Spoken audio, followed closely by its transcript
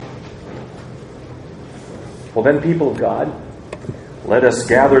Well then, people of God, let us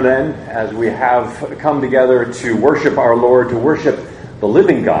gather then, as we have come together to worship our Lord, to worship the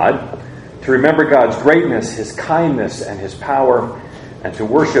living God, to remember God's greatness, His kindness, and His power, and to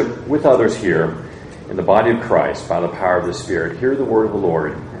worship with others here in the body of Christ by the power of the Spirit. Hear the word of the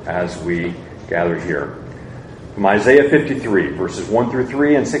Lord as we gather here. From Isaiah 53, verses 1 through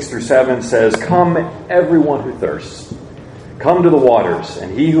 3 and 6 through 7 says, "Come, everyone who thirsts, come to the waters,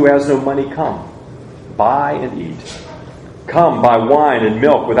 and he who has no money, come, buy and eat. Come, buy wine and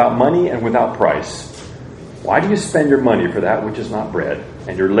milk without money and without price. Why do you spend your money for that which is not bread,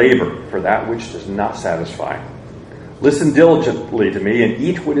 and your labor for that which does not satisfy? Listen diligently to me, and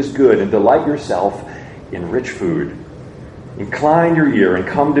eat what is good, and delight yourself in rich food. Incline your ear, and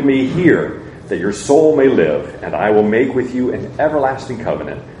come to me, hear, that your soul may live, and I will make with you an everlasting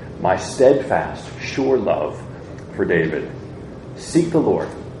covenant, my steadfast, sure love for David. Seek the Lord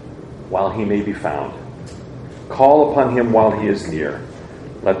while he may be found. Call upon him while he is near.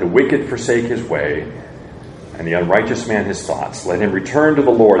 Let the wicked forsake his way, and the unrighteous man his thoughts. Let him return to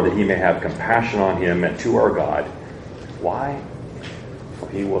the Lord, that he may have compassion on him, and to our God. Why? For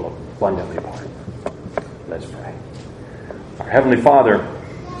he will abundantly pardon." Let's pray. Our Heavenly Father,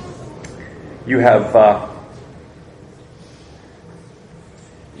 you have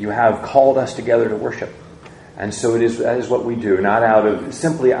called us together to worship. And so that is what we do, not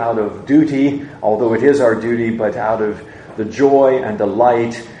simply out of duty, although it is our duty, but out of the joy and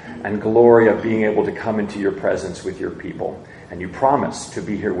delight and glory of being able to come into your presence with your people. And you promise to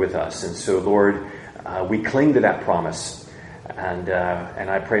be here with us. And so, Lord, we cling to that promise. And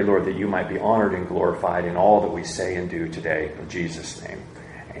I pray, Lord, that you might be honored and glorified in all that we say and do today. In Jesus' name,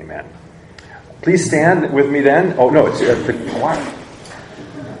 amen. Please stand with me then. Oh, no, it's the choir.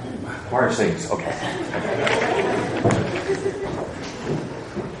 Choir sings. Okay.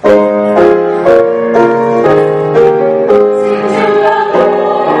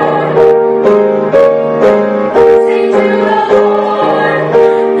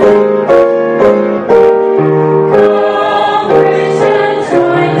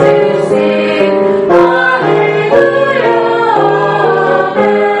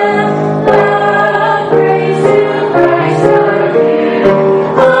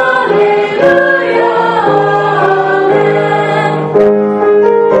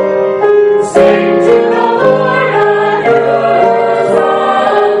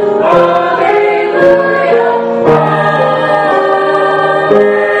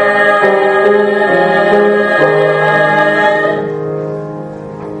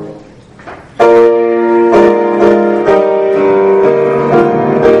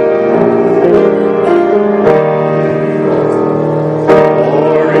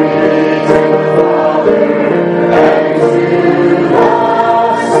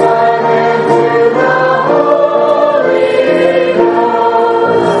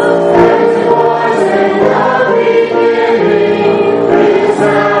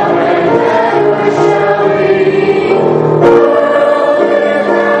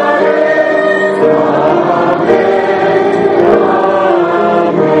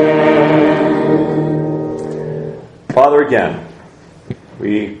 Again,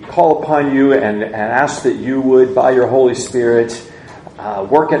 we call upon you and ask that you would, by your Holy Spirit,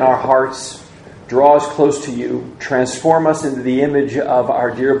 work in our hearts, draw us close to you, transform us into the image of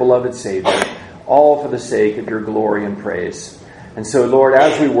our dear beloved Savior, all for the sake of your glory and praise. And so, Lord,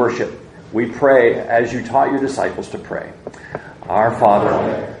 as we worship, we pray as you taught your disciples to pray. Our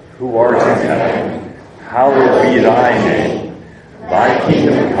Father, who art in heaven, hallowed be thy name. Thy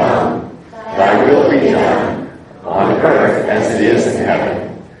kingdom come, thy will be done, on earth as it is in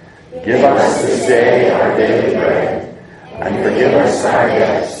heaven. Give us this day our daily bread, and forgive us our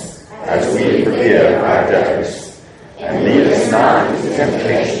debts, as we forgive our debtors. And lead us not into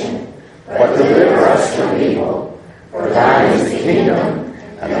temptation, but deliver us from evil. For thine is the kingdom,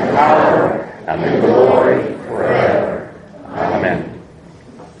 and the power, and the glory forever. Amen.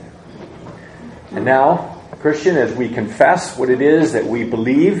 And now, Christian, as we confess what it is that we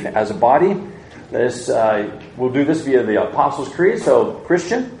believe as a body, we'll do this via the Apostles' Creed. So,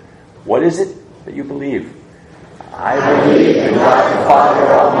 Christian, what is it that you believe? I believe in God the Father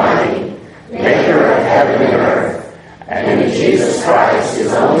Almighty, maker of heaven and earth, and in Jesus Christ,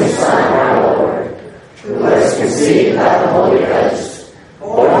 his only Son, our Lord, who was conceived by the Holy Ghost,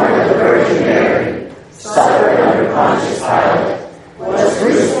 born of the Virgin Mary, suffered under Pontius Pilate, was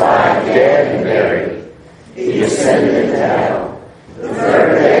crucified, dead, and buried. He ascended into hell. The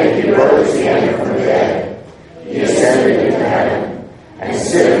third day he rose again from the dead. He ascended into heaven, and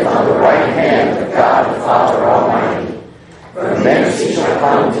sitteth on the right hand of God the Father Almighty. From thence he shall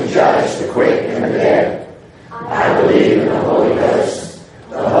come to judge the quick and the dead.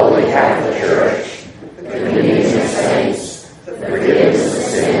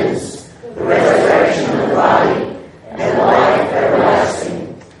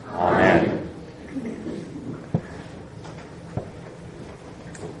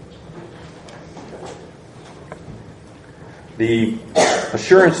 the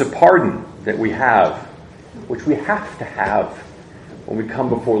assurance of pardon that we have, which we have to have when we come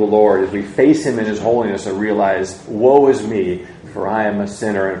before the Lord, as we face Him in His holiness and realize, woe is me, for I am a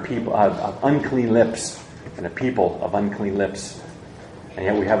sinner and a people of unclean lips, and a people of unclean lips. And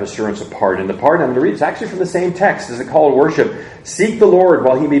yet we have assurance of pardon. The pardon, I'm going to read, it's actually from the same text as the call to worship. Seek the Lord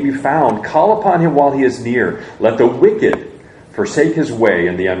while He may be found. Call upon Him while He is near. Let the wicked forsake his way,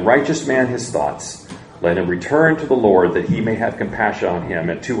 and the unrighteous man his thoughts. Let him return to the Lord, that He may have compassion on him,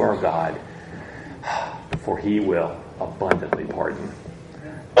 and to our God, for He will abundantly pardon.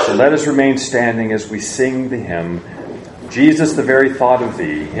 So let us remain standing as we sing the hymn, Jesus, the Very Thought of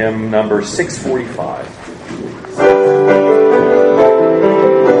Thee, hymn number 645.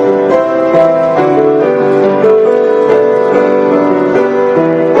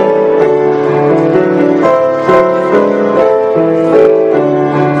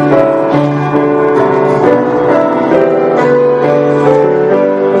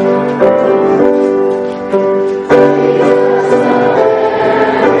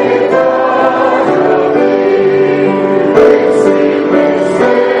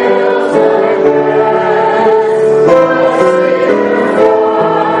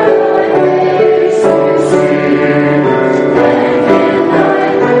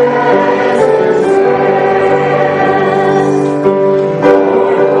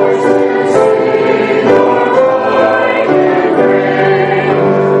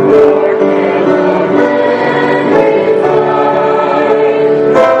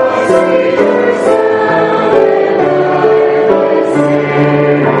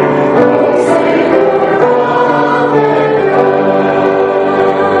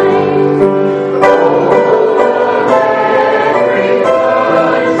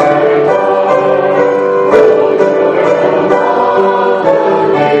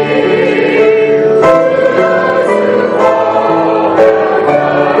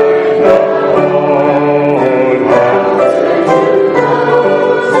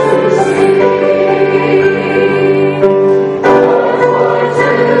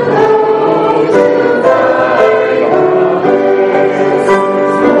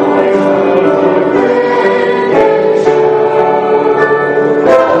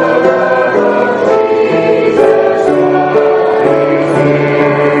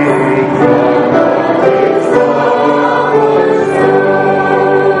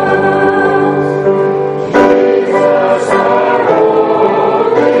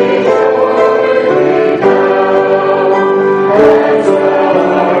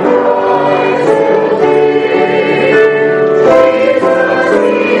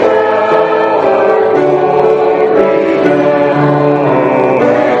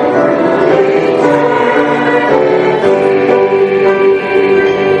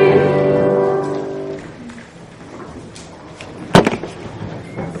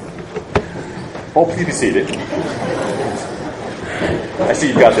 Please be seated. I see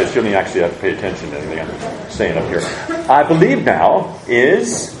you've got this. You don't actually have to pay attention to anything I'm saying up here. I believe now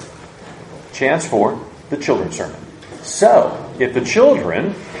is chance for the children's sermon. So, if the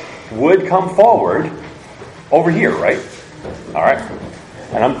children would come forward over here, right? All right.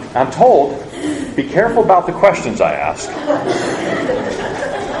 And I'm told, be careful about the questions I ask.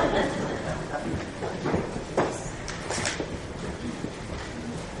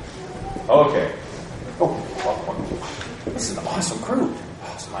 Okay. This is an awesome crew.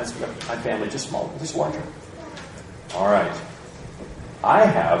 Awesome. My family just larger. All right. I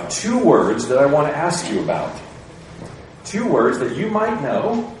have 2 words that I want to ask you about. 2 words that you might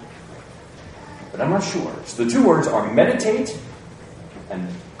know, but I'm not sure. So the 2 words are meditate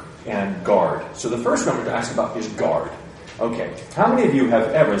and guard. So the first one I'm going to ask about is guard. Okay. How many of you have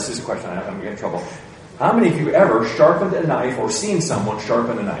ever, this is a question, I'm going to get in trouble. How many of you ever sharpened a knife or seen someone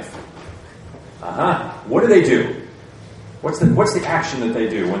sharpen a knife? What do they do? What's the action that they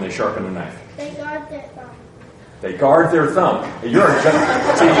do when they sharpen a knife? They guard their thumb. They guard their thumb. You're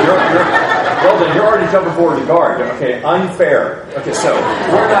already jumping forward to guard. Okay, unfair. Okay, so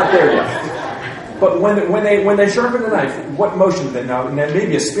we're not there yet. But when they sharpen the knife, what motion do they now? And that may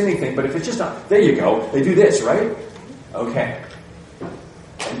be a spinning thing, but if it's just not, there you go. They do this, right? Okay.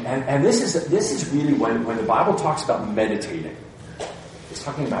 And this is really when the Bible talks about meditating. It's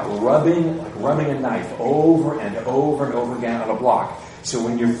talking about rubbing a knife over and over and over again on a block. So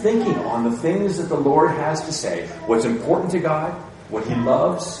when you're thinking on the things that the Lord has to say, what's important to God, what He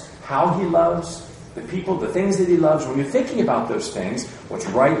loves, how He loves, the people, the things that He loves, when you're thinking about those things, what's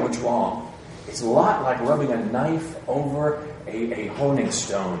right, what's wrong, it's a lot like rubbing a knife over a honing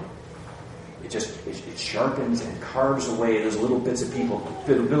stone. It sharpens and carves away those little bits of people,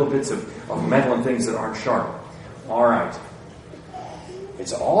 little bits of metal and things that aren't sharp. All right.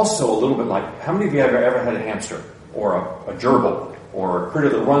 it's also a little bit like, how many of you have ever had a hamster or a gerbil or a critter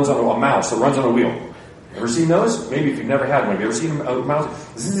that runs on a mouse that runs on a wheel? Ever seen those? Maybe if you've never had one. Have you ever seen a mouse?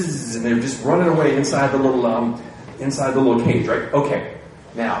 Zzz, and they're just running away inside the little cage, right? Okay.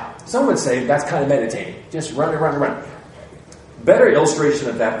 Now, some would say that's kind of meditating. Just run. Better illustration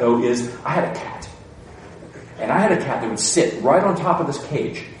of that, though, is I had a cat. And I had a cat that would sit right on top of this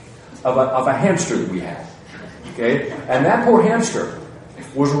cage of a hamster that we had. Okay? And that poor hamster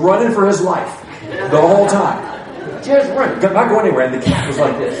was running for his life the whole time. Just running. Not going anywhere. And the cat was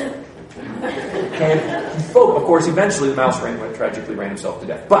like this. And of course, eventually the mouse tragically ran himself to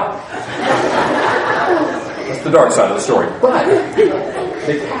death. But that's the dark side of the story. But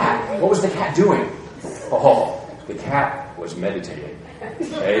the cat, what was the cat doing? Oh, the cat was meditating.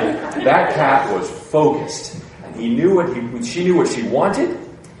 Okay? That cat was focused, and she knew what she wanted,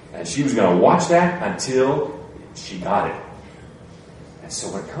 and she was going to watch that until she got it. And so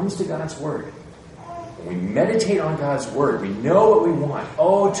when it comes to God's Word, when we meditate on God's Word, we know what we want.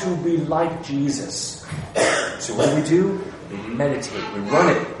 Oh, to be like Jesus. So what do? We meditate. We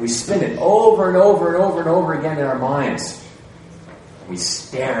run it. We spin it over and over and over and over again in our minds. We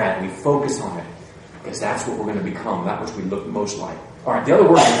stare at it. We focus on it. Because that's what we're going to become. That which we look most like. All right, the other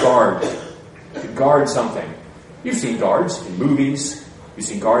word is guard. To guard something. You've seen guards in movies. You've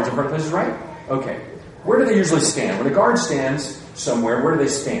seen guards in front of places, right? Okay. Where do they usually stand? When a guard stands somewhere, where do they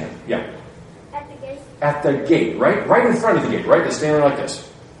stand? Yeah. At the gate, right? Right in front of the gate, right? They stand there like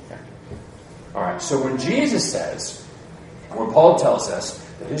this. Okay. All right, so when Jesus says, when Paul tells us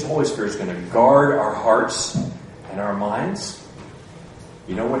that his Holy Spirit is going to guard our hearts and our minds,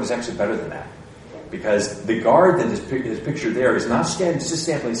 you know what is actually better than that? Because the guard that is pictured there is not just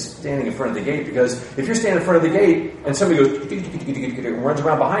standing in front of the gate, because if you're standing in front of the gate and somebody goes and runs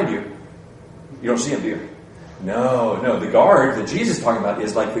around behind you, you don't see him, do you? No. The guard that Jesus is talking about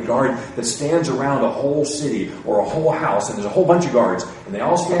is like the guard that stands around a whole city or a whole house, and there's a whole bunch of guards, and they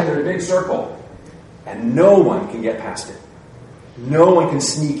all stand in a big circle, and no one can get past it. No one can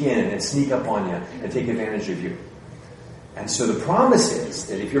sneak in and sneak up on you and take advantage of you. And so the promise is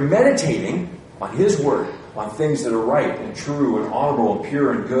that if you're meditating on His Word, on things that are right and true and honorable and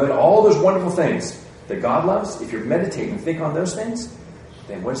pure and good, all those wonderful things that God loves, if you're meditating and think on those things,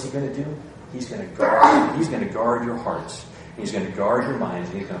 then what is He going to do? He's going to guard you. He's going to guard your hearts. He's going to guard your minds,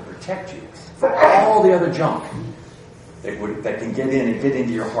 and He's going to protect you from all the other junk that can get in and get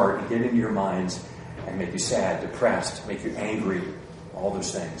into your heart and get into your minds and make you sad, depressed, make you angry, all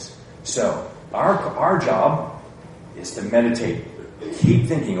those things. So our job is to meditate, keep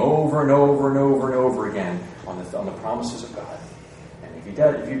thinking over and over and over and over again on the promises of God. And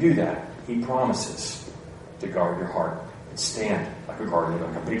if you do that, He promises to guard your heart. And stand like a guardian,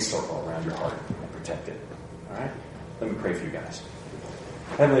 like a big circle around your heart and protect it. All right? Let me pray for you guys.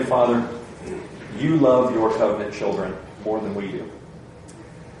 Heavenly Father, You love Your covenant children more than we do.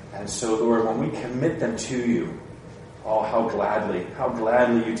 And so, Lord, when we commit them to You, oh, how gladly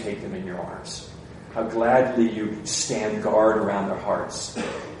You take them in Your arms. How gladly You stand guard around their hearts.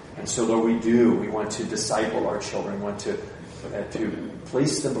 And so, Lord, we want to disciple our children. We want to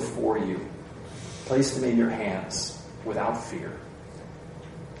place them before You. Place them in Your hands. Without fear.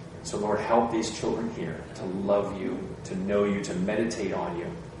 So, Lord, help these children here to love You, to know You, to meditate on You,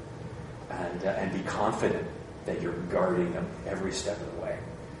 and be confident that You're guarding them every step of the way.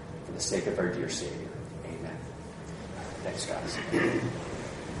 For the sake of our dear Savior. Amen. Thanks, guys.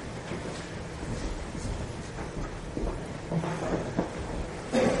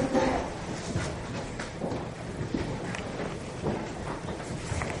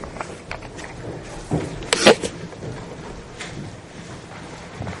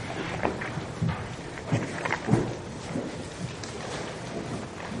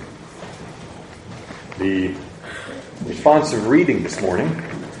 The responsive reading this morning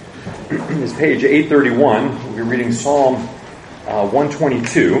is page 831. We'll be reading Psalm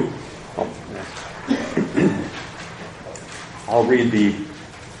 122. I'll read the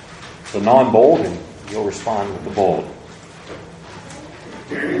non-bold, and you'll respond with the bold.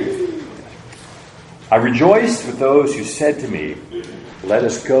 I rejoiced with those who said to me, "Let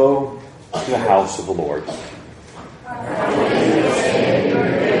us go to the house of the Lord."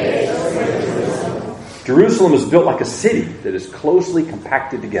 Jerusalem is built like a city that is closely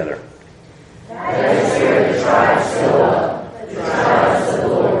compacted together. That is where the tribes go up, the tribes of the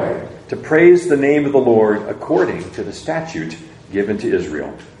Lord. To praise the name of the Lord according to the statute given to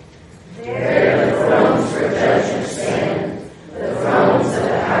Israel. There the thrones for judgment stand, the thrones of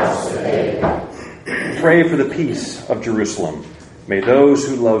the house of David. Pray for the peace of Jerusalem. May those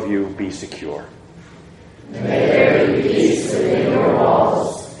who love You be secure. May there be peace within Your walls.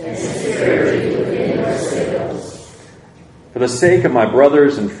 For the sake of my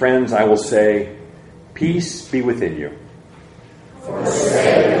brothers and friends, I will say, peace be within you. For the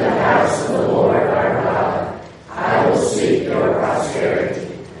sake of the house of the Lord our God, I will seek your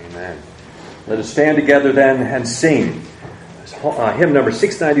prosperity. Amen. Let us stand together then and sing hymn number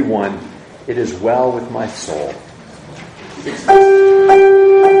 691, It Is Well With My Soul.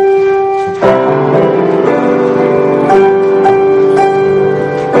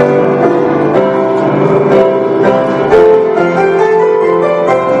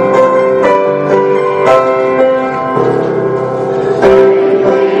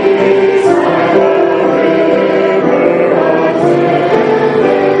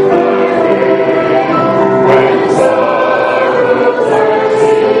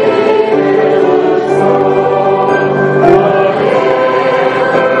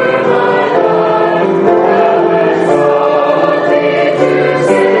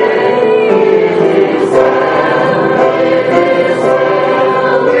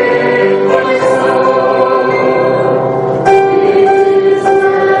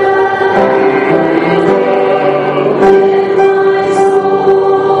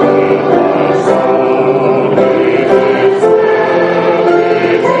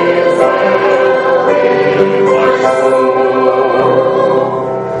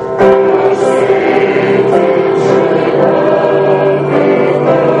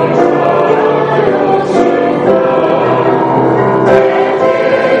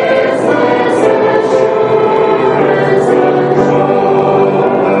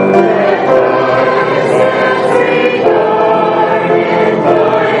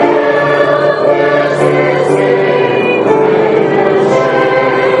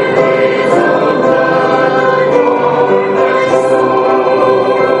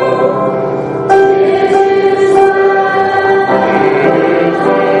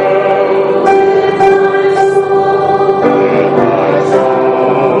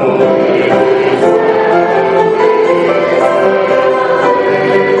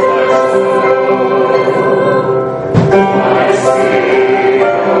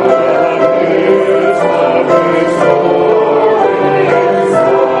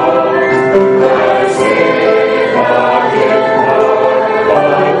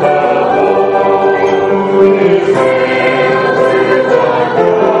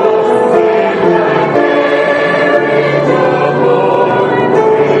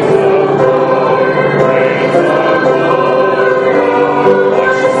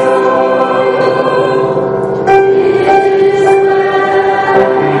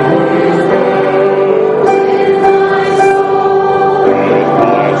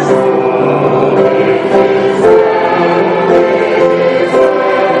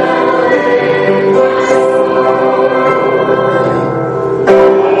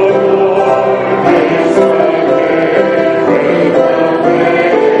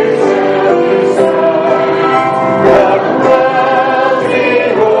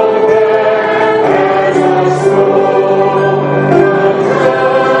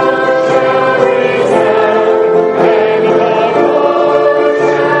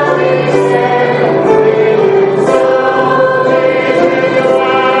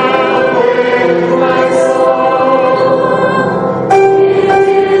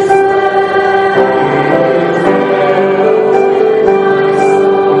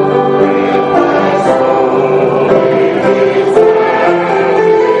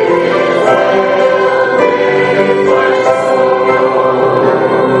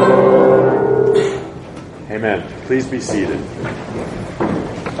 Please be seated.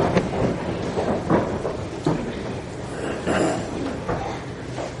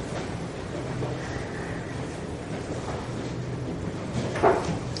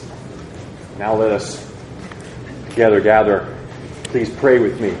 Now let us together gather. Please pray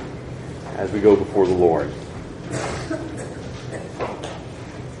with me as we go before the Lord.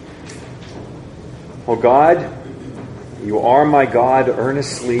 O God, you are my God,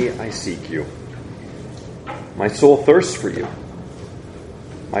 earnestly I seek you. My soul thirsts for you.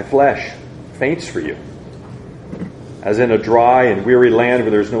 My flesh faints for you, as in a dry and weary land where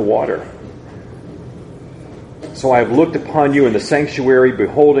there is no water. So I have looked upon you in the sanctuary,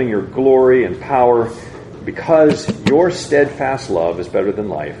 beholding your glory and power. Because your steadfast love is better than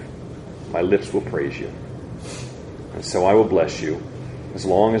life, my lips will praise you. And so I will bless you as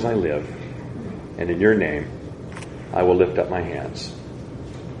long as I live. And in your name, I will lift up my hands.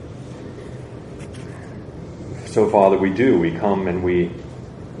 So, Father, we do. We come and we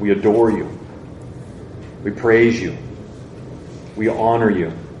adore you. We praise you. We honor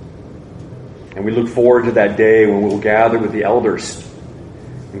you. And we look forward to that day when we'll gather with the elders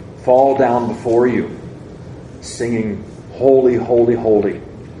and fall down before you, singing, holy, holy, holy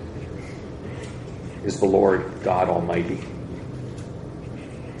is the Lord God Almighty.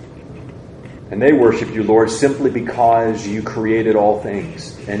 And they worship you, Lord, simply because you created all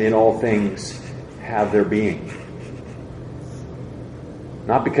things, and in all things have their being.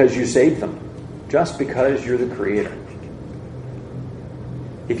 Not because you saved them, just because you're the Creator.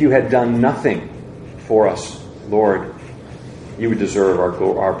 If you had done nothing for us, Lord, you would deserve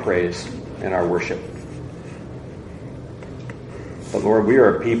our praise and our worship. But Lord, we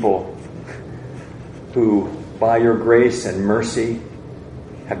are a people who, by your grace and mercy,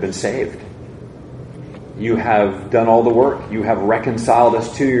 have been saved. You have done all the work. You have reconciled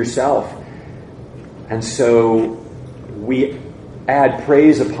us to yourself. And so we add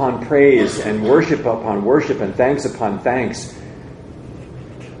praise upon praise and worship upon worship and thanks upon thanks,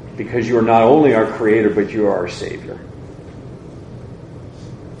 because you are not only our Creator, but you are our Savior.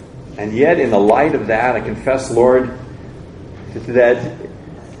 And yet, in the light of that, I confess, Lord, that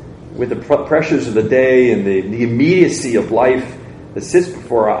with the pressures of the day and the immediacy of life that sits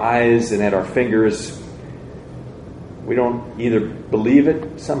before our eyes and at our fingers, we don't either believe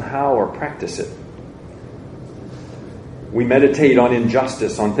it somehow or practice it. We meditate on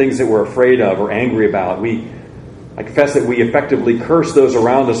injustice, on things that we're afraid of or angry about. I confess that we effectively curse those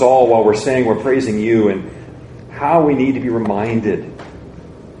around us all while we're saying we're praising you, and how we need to be reminded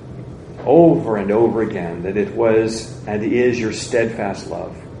over and over again that it was and is your steadfast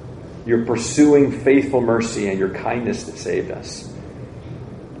love, your pursuing faithful mercy, and your kindness that saved us.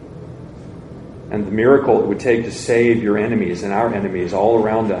 And the miracle it would take to save your enemies and our enemies all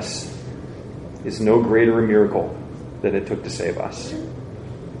around us is no greater a miracle than it took to save us.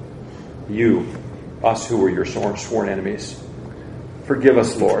 You, us who were your sworn enemies. Forgive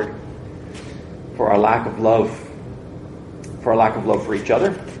us, Lord, for our lack of love, for each other,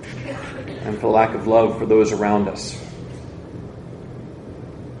 and for the lack of love for those around us.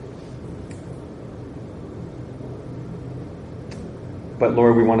 But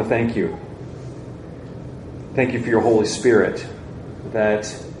Lord, we want to thank you. Thank you for your Holy Spirit, that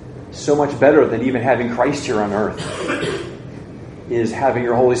so much better than even having Christ here on earth is having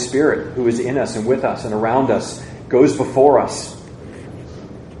your Holy Spirit, who is in us and with us and around us, goes before us.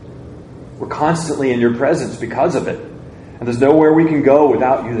 We're constantly in your presence because of it. And there's nowhere we can go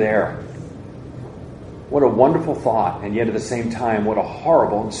without you there. What a wonderful thought, and yet at the same time, what a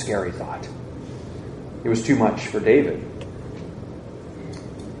horrible and scary thought. It was too much for David.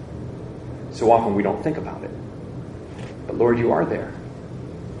 So often we don't think about it. But Lord, you are there.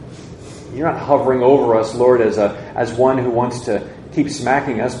 You're not hovering over us, Lord, as one who wants to keep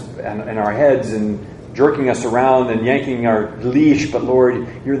smacking us in our heads and jerking us around and yanking our leash. But Lord,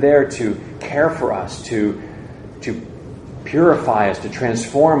 you're there to care for us, to purify us, to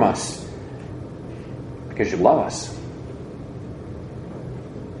transform us, because you love us.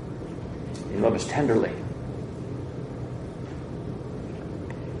 You love us tenderly.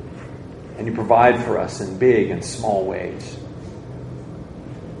 And you provide for us in big and small ways.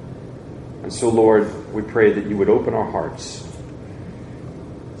 And so, Lord, we pray that you would open our hearts.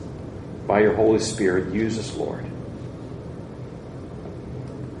 By your Holy Spirit, use us, Lord.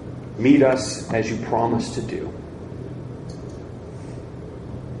 Meet us as you promised to do.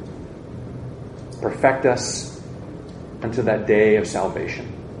 Perfect us unto that day of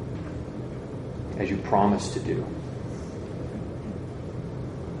salvation, as you promised to do.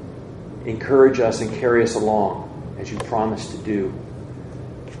 Encourage us and carry us along, as you promised to do.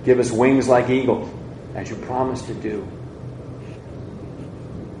 Give us wings like eagles, as you promised to do.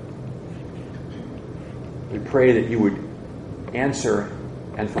 We pray that you would answer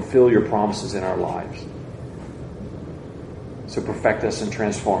and fulfill your promises in our lives. So perfect us and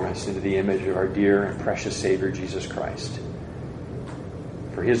transform us into the image of our dear and precious Savior, Jesus Christ.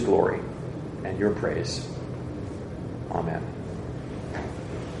 For his glory and your praise. Amen.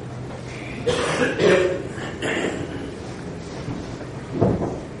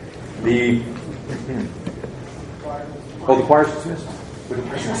 The choir's dismissed. We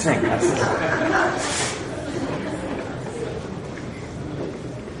can sing. That's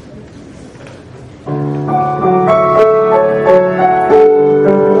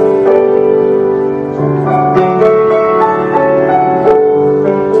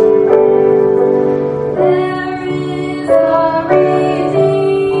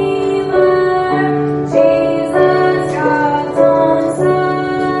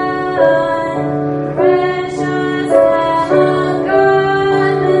Precious Lamb of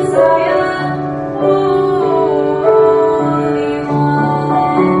God, Messiah,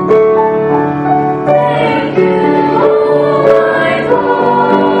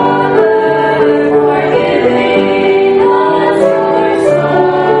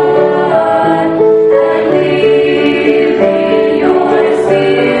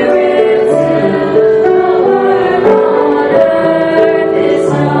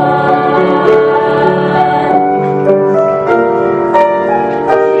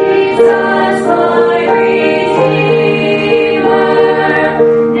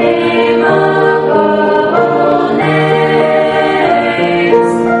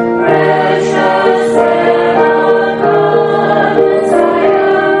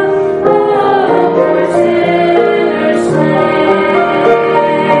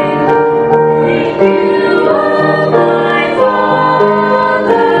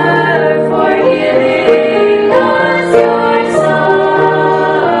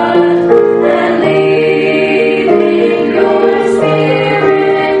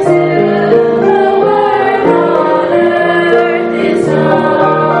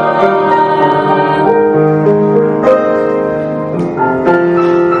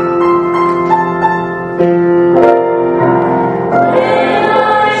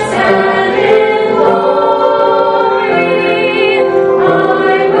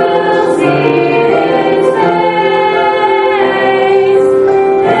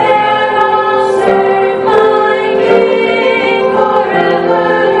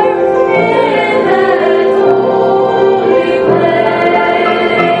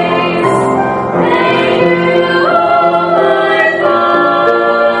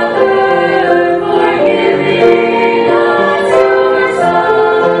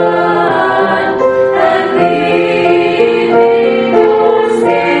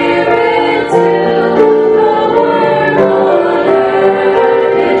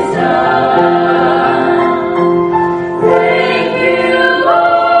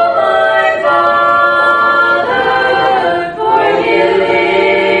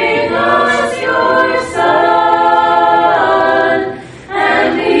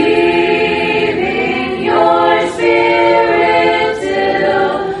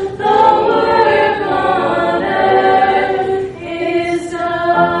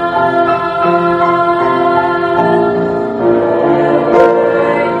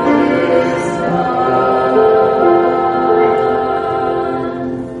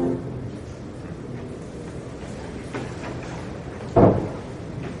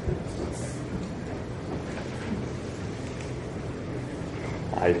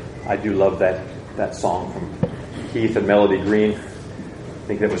 I do love that song from Keith and Melody Green. I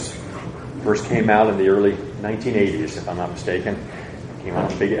think that was first came out in the early 1980s, if I'm not mistaken. Came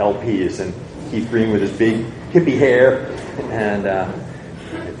out in big LPs, and Keith Green with his big hippie hair, and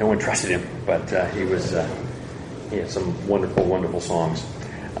no one trusted him, but he had some wonderful, wonderful songs.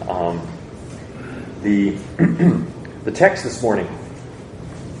 The text this morning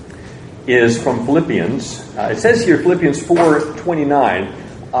is from Philippians. It says here Philippians 4:29.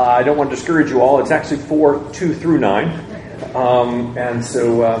 I don't want to discourage you all. It's actually 4:2 through 9. And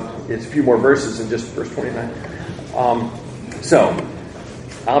so it's a few more verses than just verse 29. So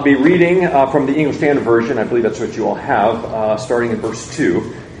I'll be reading from the English Standard Version. I believe that's what you all have, starting in verse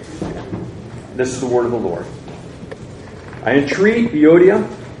 2. This is the word of the Lord. I entreat Euodia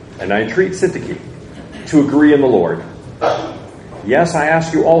and I entreat Syntyche to agree in the Lord. Yes, I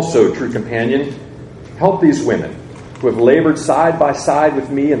ask you also, true companion, help these women who have labored side by side with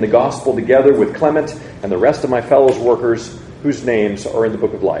me in the gospel, together with Clement and the rest of my fellow workers whose names are in the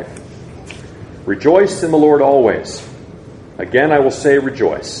book of life. Rejoice in the Lord always. Again, I will say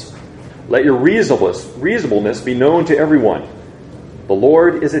rejoice. Let your reasonableness be known to everyone. The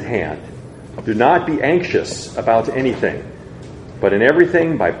Lord is at hand. Do not be anxious about anything, but in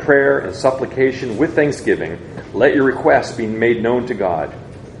everything by prayer and supplication with thanksgiving, let your requests be made known to God.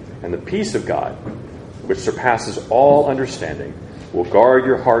 And the peace of God, which surpasses all understanding, will guard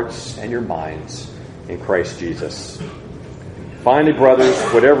your hearts and your minds in Christ Jesus. Finally, brothers,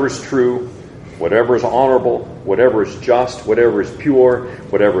 whatever is true, whatever is honorable, whatever is just, whatever is pure,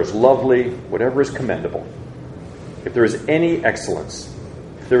 whatever is lovely, whatever is commendable, if there is any excellence,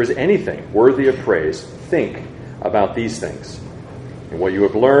 if there is anything worthy of praise, think about these things. And what you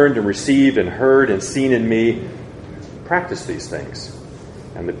have learned and received and heard and seen in me, practice these things.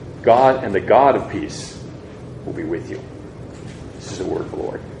 And the God of peace will be with you. This is the word of the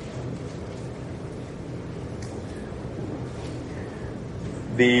Lord.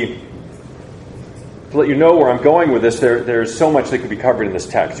 To let you know where I'm going with this, there's so much that could be covered in this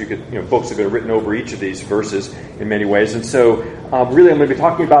text. Books have been written over each of these verses in many ways. And so, really, I'm going to be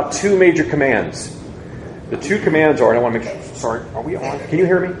talking about two major commands. The two commands are, and I want to make sure, sorry, are we on? Can you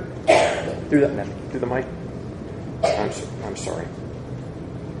hear me? Through the mic? I'm sorry.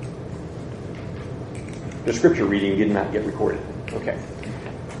 The scripture reading did not get recorded. Okay.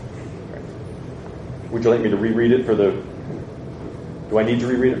 Would you like me to reread it do I need to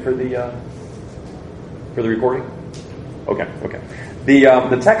reread it for the recording? Okay.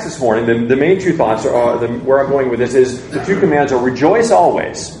 The text this morning, the main two thoughts are, where I'm going with this is, the two commands are rejoice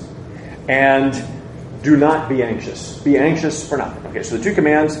always and do not be anxious. Be anxious for nothing. Okay, so the two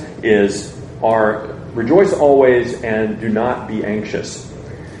commands are rejoice always and do not be anxious.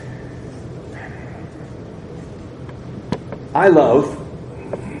 I love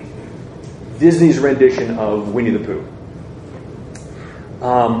Disney's rendition of Winnie the Pooh.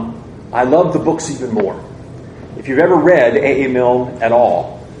 I love the books even more. If you've ever read A.A. Milne at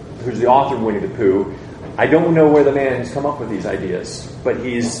all, who's the author of Winnie the Pooh, I don't know where the man has come up with these ideas, but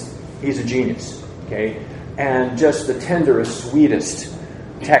he's a genius. Okay, and just the tenderest, sweetest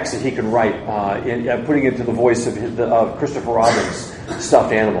text that he can write, putting it to the voice of Christopher Robin's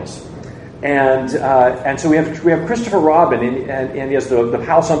stuffed animals. And so we have Christopher Robin, and he has the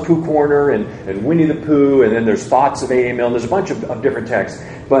House on Pooh Corner and Winnie the Pooh, and then there's thoughts of A.A. Milne. There's a bunch of different texts,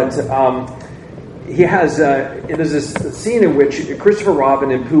 but he has there's this scene in which Christopher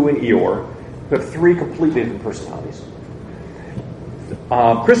Robin and Pooh and Eeyore have three completely different personalities.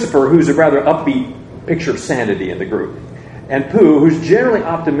 Christopher, who's a rather upbeat picture of sanity in the group, and Pooh, who's generally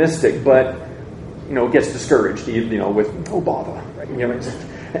optimistic but gets discouraged, with oh bother, right?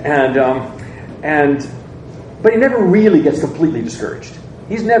 But he never really gets completely discouraged.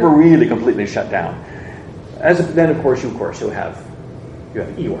 He's never really completely shut down. Then of course you'll have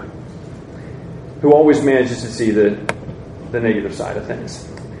Eeyore, who always manages to see the negative side of things.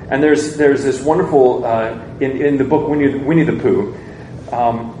 And there's this wonderful in the book Winnie the Pooh.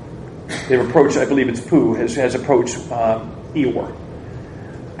 They've approached, I believe it's Pooh has approached Eeyore,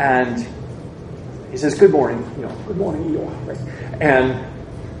 and he says, "Good morning, good morning, Eeyore." Right? And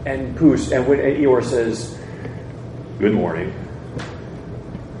when Eeyore says, "Good morning,"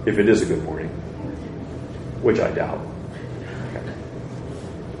 if it is a good morning, which I doubt. Okay.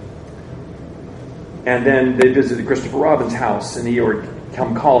 And then they visited Christopher Robin's house, and Eeyore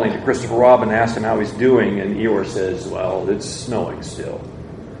come calling to Christopher Robin and asked him how he's doing, and Eeyore says, "Well, it's snowing still."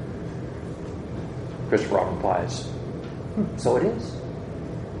 Christopher Robin replies, "So it is."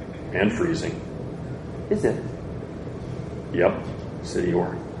 "And freezing." "Is it?" "Yep," said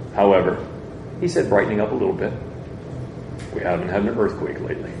Eeyore. "However," he said, brightening up a little bit, We haven't had an earthquake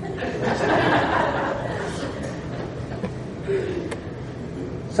lately.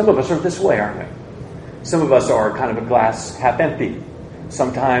 Some of us are this way, aren't we? Some of us are kind of a glass half empty.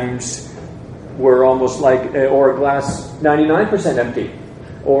 Sometimes we're almost like, or a glass 99% empty,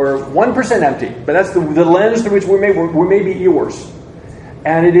 or 1% empty. But that's the lens through which we may be Eeyores.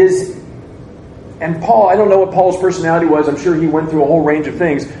 And it is, and Paul, I don't know what Paul's personality was. I'm sure he went through a whole range of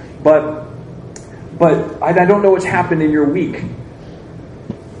things. But I don't know what's happened in your week.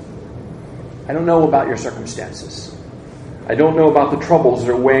 I don't know about your circumstances. I don't know about the troubles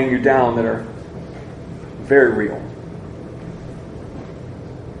that are weighing you down that are very real.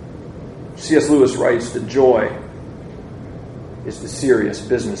 C.S. Lewis writes that joy is the serious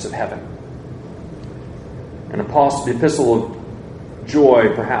business of heaven. And the epistle of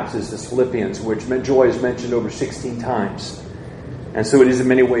joy, perhaps, is this Philippians, which joy is mentioned over 16 times. And so it is in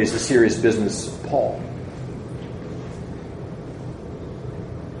many ways the serious business of Paul.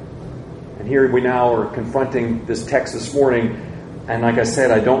 And here we now are confronting this text this morning, and like I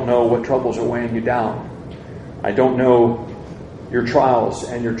said, I don't know what troubles are weighing you down. I don't know your trials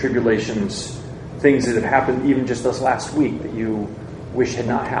and your tribulations, things that have happened even just this last week that you wish had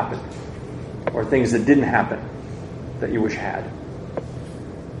not happened, or things that didn't happen that you wish had.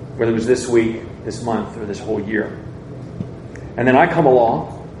 Whether it was this week, this month, or this whole year. And then I come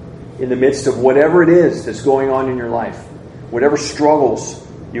along in the midst of whatever it is that's going on in your life, whatever struggles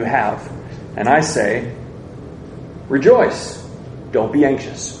you have, and I say, rejoice, don't be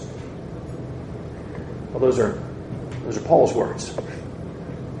anxious. Well, those are Paul's words.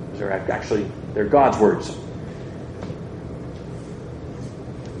 They're God's words.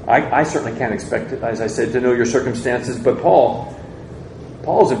 I certainly can't expect, as I said, to know your circumstances, but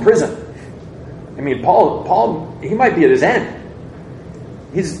Paul's in prison. I mean, Paul, he might be at his end.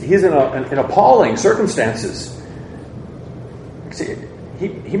 He's in appalling circumstances. See,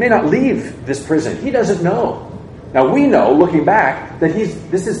 he may not leave this prison. He doesn't know. Now we know, looking back, that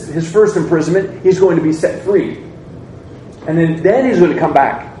this is his first imprisonment. He's going to be set free, and then he's going to come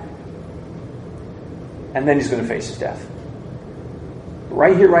back, and then he's going to face his death.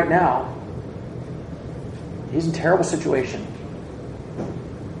 Right here, right now, he's in a terrible situation.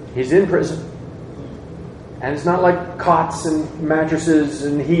 He's in prison. And it's not like cots and mattresses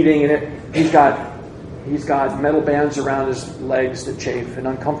and heating in it. He's got metal bands around his legs that chafe, an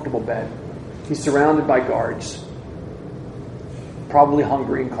uncomfortable bed. He's surrounded by guards, probably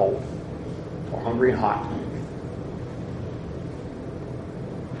hungry and cold, or hungry and hot.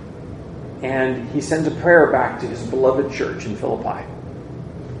 And he sends a prayer back to his beloved church in Philippi.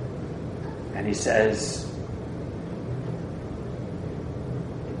 And he says,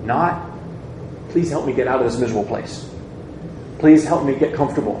 please help me get out of this miserable place. Please help me get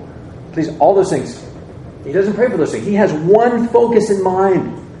comfortable. Please, all those things. He doesn't pray for those things. He has one focus in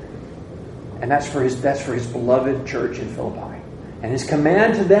mind. And that's for his beloved church in Philippi. And his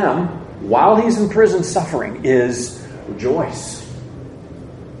command to them, while he's in prison suffering, is rejoice.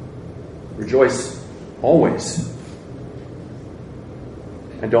 Rejoice always.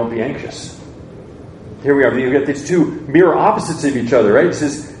 And don't be anxious. Here we are. You get these two mirror opposites of each other, right? It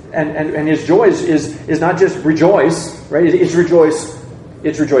says, and his joy is not just rejoice, right? It's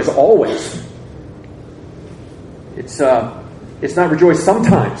rejoice always. It's not rejoice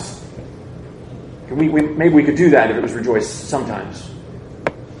sometimes. Maybe we could do that if it was rejoice sometimes,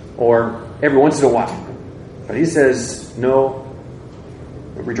 or every once in a while. But he says, no,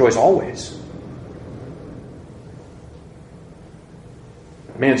 rejoice always.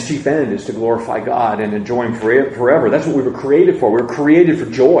 Man's chief end is to glorify God and enjoy Him forever. That's what we were created for. We were created for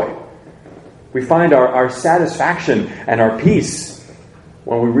joy. We find our satisfaction and our peace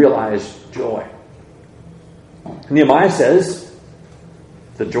when we realize joy. Nehemiah says,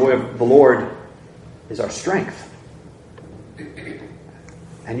 the joy of the Lord is our strength.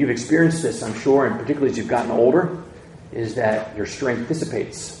 And you've experienced this, I'm sure, and particularly as you've gotten older, is that your strength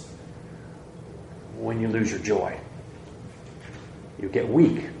dissipates when you lose your joy. You get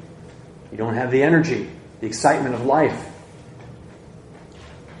weak. You don't have the energy, the excitement of life.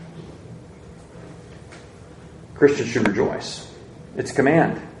 Christians should rejoice. It's a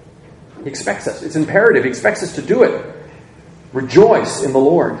command. He expects us. It's imperative. He expects us to do it. Rejoice in the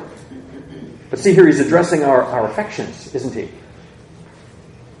Lord. But see here, he's addressing our affections, isn't he?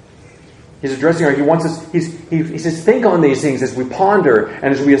 He's addressing he wants us, he says, think on these things as we ponder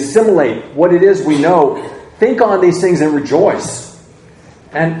and as we assimilate what it is we know. Think on these things and rejoice.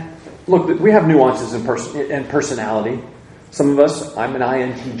 And look, we have nuances in personality. Some of us, I'm an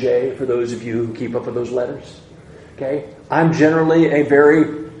INTJ, for those of you who keep up with those letters. Okay? I'm generally a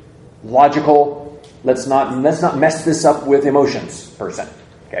very logical, Let's not mess this up with emotions, person.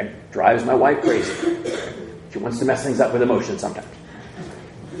 Okay? Drives my wife crazy. She wants to mess things up with emotions sometimes.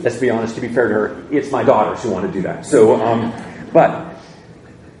 Let's be honest, to be fair to her, it's my daughters who want to do that. So, but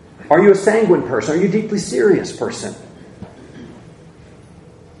are you a sanguine person? Are you a deeply serious person?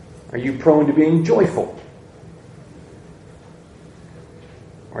 Are you prone to being joyful?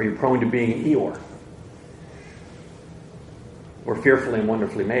 Are you prone to being Eeyore? We're fearfully and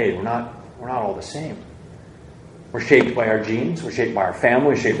wonderfully made. We're not all the same. We're shaped by our genes. We're shaped by our family.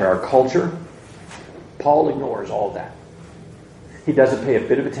 We're shaped by our culture. Paul ignores all of that. He doesn't pay a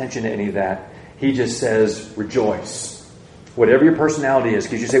bit of attention to any of that. He just says, rejoice. Whatever your personality is.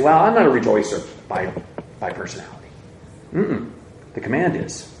 Because you say, well, I'm not a rejoicer by personality. The command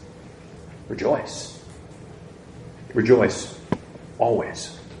is, rejoice. Rejoice.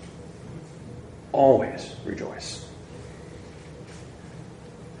 Always. Always rejoice.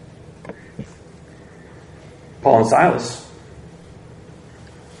 Paul and Silas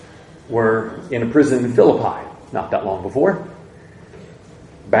were in a prison in Philippi not that long before,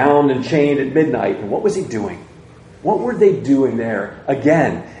 bound and chained at midnight. And what was he doing? What were they doing there?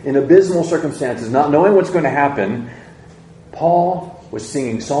 Again, in abysmal circumstances, not knowing what's going to happen, Paul was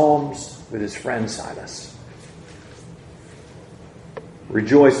singing psalms with his friend Silas.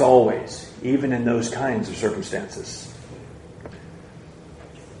 Rejoice always, even in those kinds of circumstances.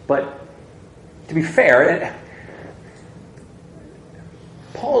 But to be fair,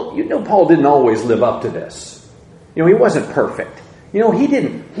 Paul didn't always live up to this. He wasn't perfect. He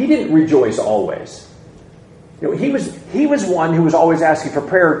didn't rejoice always. He was one who was always asking for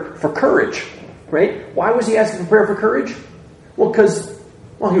prayer for courage, right? Why was he asking for prayer for courage? Well, because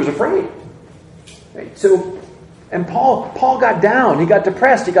he was afraid. Right? So, and Paul got down. He got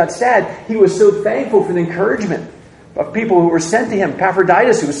depressed. He got sad. He was so thankful for the encouragement of people who were sent to him.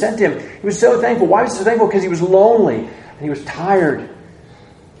 Epaphroditus, who was sent to him, he was so thankful. Why was he so thankful? Because he was lonely and he was tired.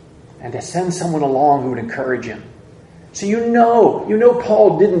 And to send someone along who would encourage him. So you know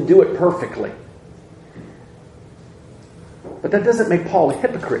Paul didn't do it perfectly. But that doesn't make Paul a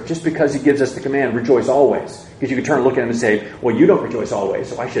hypocrite just because he gives us the command, rejoice always. Because you could turn and look at him and say, well, you don't rejoice always,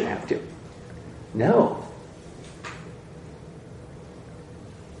 so I shouldn't have to. No.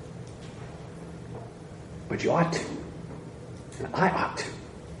 But you ought to. And I ought to.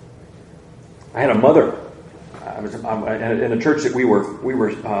 I had a mother. I was in a church that we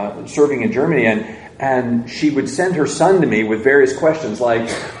were serving in Germany, and she would send her son to me with various questions like,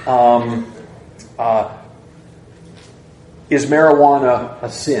 is marijuana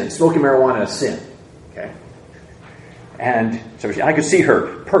a sin? Smoking marijuana a sin? Okay. And so I could see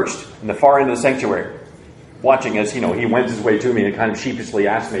her perched in the far end of the sanctuary, watching as he went his way to me and kind of sheepishly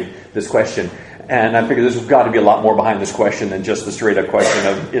asked me this question. And I figured there's got to be a lot more behind this question than just the straight up question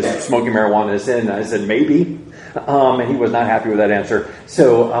of, is smoking marijuana a sin? And I said, maybe. And he was not happy with that answer.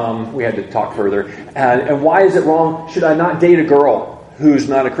 So we had to talk further. And why is it wrong? Should I not date a girl who's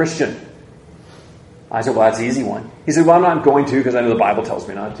not a Christian? I said, well, that's an easy one. He said, well, I'm not going to because I know the Bible tells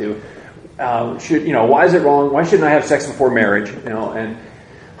me not to. Why is it wrong? Why shouldn't I have sex before marriage? And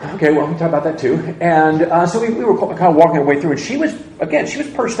okay, well, we talk about that too. And so we were kind of walking our way through, and she was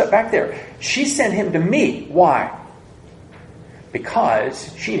perched up back there. She sent him to me. Why?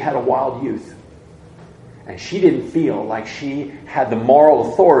 Because she'd had a wild youth. And she didn't feel like she had the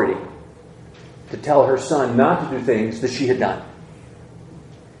moral authority to tell her son not to do things that she had done.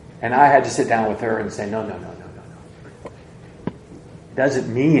 And I had to sit down with her and say, no.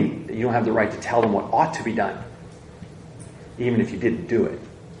 Doesn't mean that you don't have the right to tell them what ought to be done, even if you didn't do it.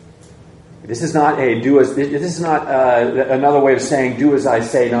 This is not another way of saying do as I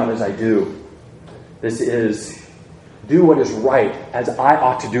say, not as I do. This is do what is right as I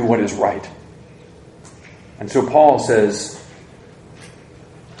ought to do what is right. And so Paul says,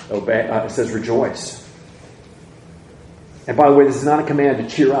 rejoice. And by the way, this is not a command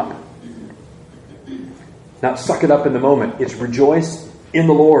to cheer up. Not suck it up in the moment. It's rejoice in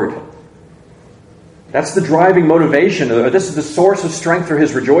the Lord. That's the driving motivation. This is the source of strength for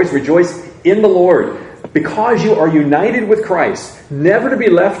his rejoice. Rejoice in the Lord. Because you are united with Christ, never to be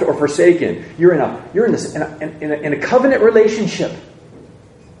left or forsaken. You're in a covenant relationship.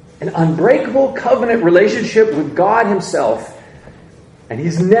 An unbreakable covenant relationship with God himself. And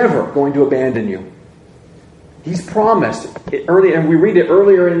he's never going to abandon you. He's promised early, and we read it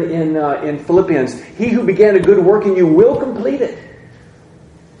earlier in Philippians, he who began a good work in you will complete it.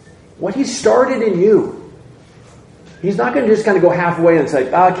 What he started in you. He's not going to just kind of go halfway and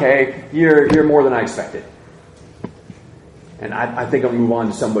say, okay, you're more than I expected. And I think I'm going to move on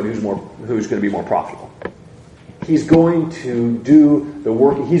to somebody who's going to be more profitable. He's going to do the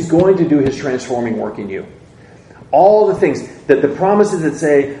work. He's going to do his transforming work in you. All the things, that the promises that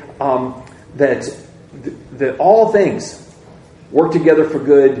say that all things work together for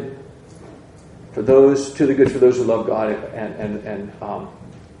good, for those who love God, and oh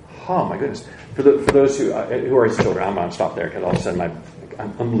my goodness, for those who are his children. I'm going to stop there because all of a sudden I'm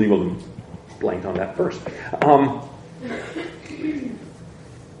unbelievably blanked on that verse.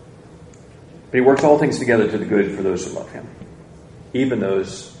 But he works all things together to the good for those who love him. Even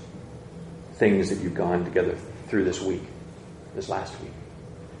those things that you've gone together through this last week.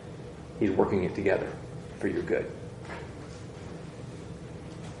 He's working it together for your good.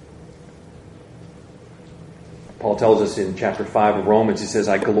 Paul tells us in chapter 5 of Romans, he says,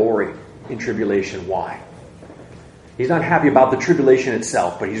 I glory in tribulation. Why? He's not happy about the tribulation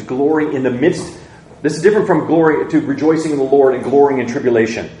itself, but he's glorying in the midst. This is different from glory to rejoicing in the Lord and glorying in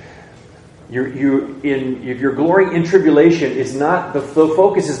tribulation. If you're glorying in tribulation, it's not the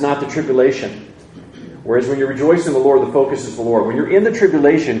focus is not the tribulation. Whereas when you're rejoicing in the Lord, the focus is the Lord. When you're in the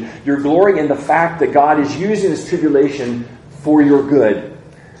tribulation, you're glorying in the fact that God is using this tribulation for your good.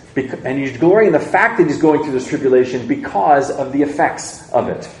 And you're glorying in the fact that he's going through this tribulation because of the effects of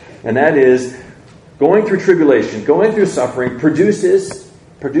it. And that is, going through tribulation, going through suffering, produces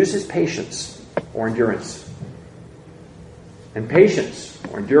patience or endurance. And patience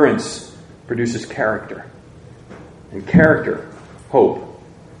or endurance produces character. And character, hope.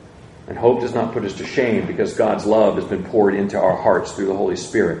 And hope does not put us to shame because God's love has been poured into our hearts through the Holy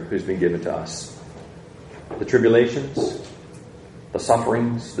Spirit who's been given to us. The tribulations, the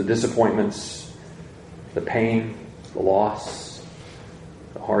sufferings, the disappointments, the pain, the loss,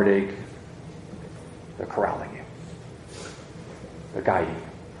 the heartache, they're corralling you. They're guiding you.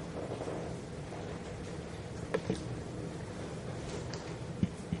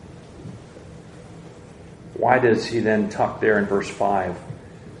 Why does he then tuck there in verse 5,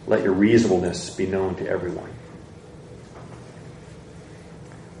 let your reasonableness be known to everyone?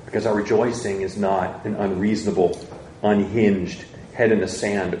 Because our rejoicing is not an unreasonable, unhinged, head in the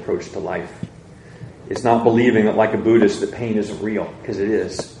sand approach to life. It's not believing that, like a Buddhist, that pain isn't real, because it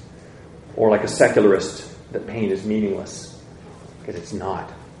is. Or like a secularist, that pain is meaningless, because it's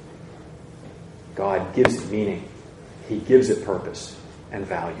not. God gives it meaning. He gives it purpose and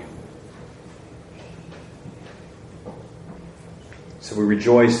value. So we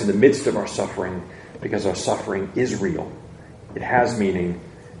rejoice in the midst of our suffering because our suffering is real. It has meaning.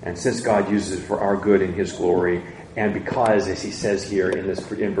 And since God uses it for our good and his glory, and because, as he says here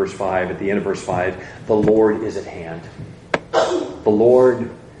in verse 5, at the end of verse 5, the Lord is at hand. The Lord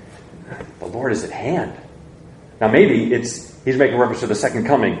is at hand. Now maybe he's making reference to the second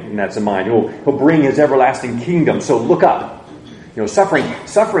coming, and that's in mind. He'll bring his everlasting kingdom. So look up. Suffering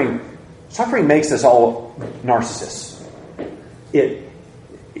makes us all narcissists.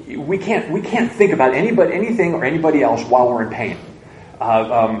 We can't think about anything or anybody else while we're in pain.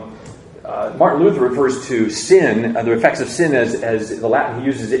 Martin Luther refers to sin, the effects of sin, as the Latin he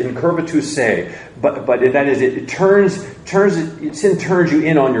uses it, incurvatus se. But that is, sin turns you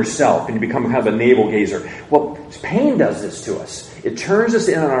in on yourself, and you become kind of a navel gazer. Well, pain does this to us. It turns us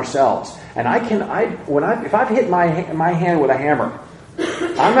in on ourselves. And if I've hit my hand with a hammer,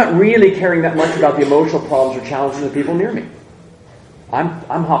 I'm not really caring that much about the emotional problems or challenges of the people near me. I'm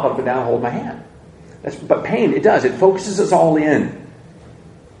hopping up and down and hold my hand. But pain, it does. It focuses us all in.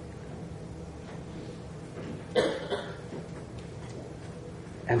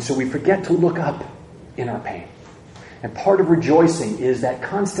 And so we forget to look up in our pain. And part of rejoicing is that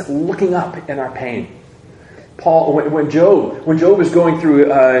constant looking up in our pain. Paul, when Job was going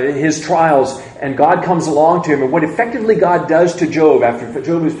through his trials, and God comes along to him, and what effectively God does to Job after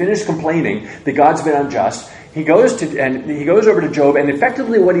Job has finished complaining that God's been unjust, he goes over to Job, and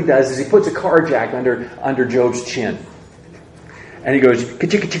effectively what he does is he puts a car jack under Job's chin, and he goes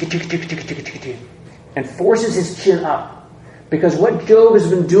and forces his chin up, because what Job has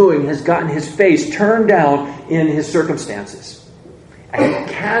been doing has gotten his face turned down in his circumstances, and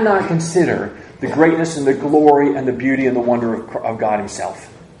he cannot consider the greatness and the glory and the beauty and the wonder of God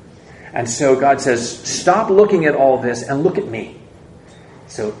himself. And so God says, stop looking at all this and look at me.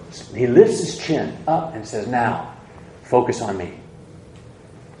 So he lifts his chin up and says, now, focus on me.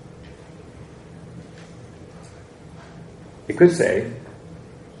 He could say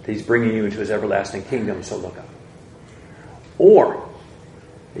that he's bringing you into his everlasting kingdom, so look up. Or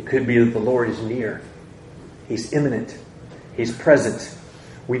it could be that the Lord is near. He's imminent. He's present.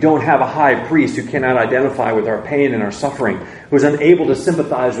 We don't have a high priest who cannot identify with our pain and our suffering, who is unable to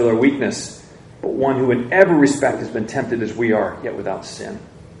sympathize with our weakness, but one who in every respect has been tempted as we are, yet without sin.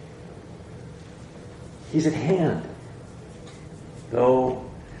 He's at hand. Though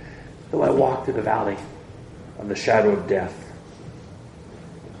I walk through the valley of the shadow of death,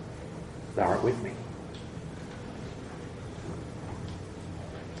 thou art with me.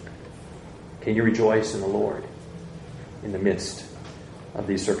 Can you rejoice in the Lord in the midst of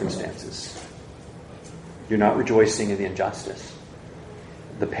these circumstances? You're not rejoicing in the injustice,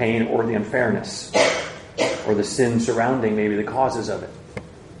 the pain or the unfairness, or the sin surrounding maybe the causes of it,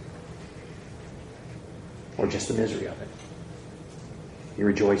 or just the misery of it. You're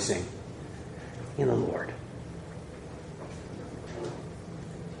rejoicing in the Lord.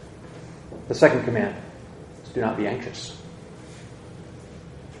 The second command is do not be anxious.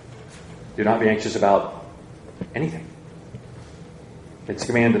 Do not be anxious about anything. It's a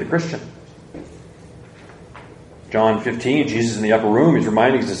command to the Christian. John 15, Jesus in the upper room, he's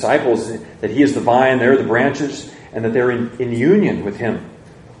reminding his disciples that he is the vine, they're the branches, and that they're in union with him.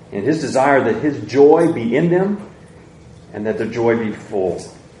 And his desire that his joy be in them and that their joy be full.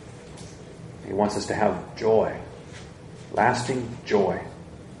 He wants us to have joy, lasting joy.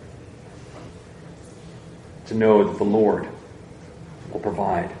 To know that the Lord will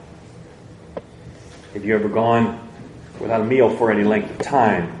provide. Have you ever gone without a meal for any length of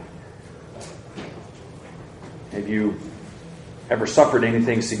time? Have you ever suffered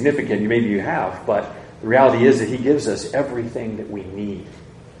anything significant? Maybe you have, but the reality is that he gives us everything that we need.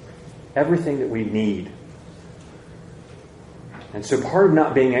 Everything that we need. And so part of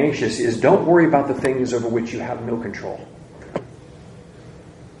not being anxious is don't worry about the things over which you have no control.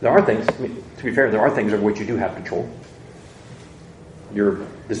 There are things, to be fair, there are things over which you do have control. Your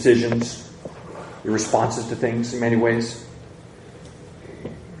decisions, your responses to things in many ways.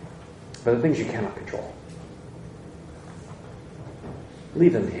 But the things you cannot control,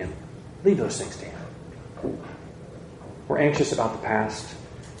 leave them to him. Leave those things to him. We're anxious about the past,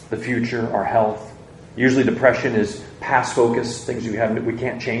 the future, our health. Usually depression is past focus, things we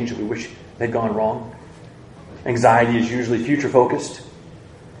can't change that we wish they'd gone wrong. Anxiety is usually future focused.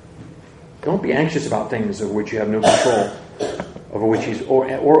 Don't be anxious about things over which you have no control, over which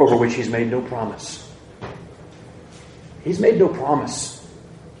over which he's made no promise. He's made no promise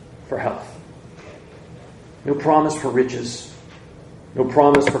for health. No promise for riches. No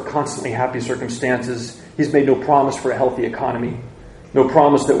promise for constantly happy circumstances. He's made no promise for a healthy economy. No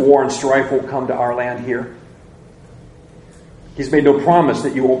promise that war and strife will come to our land here. He's made no promise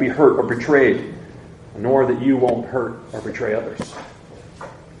that you won't be hurt or betrayed, nor that you won't hurt or betray others.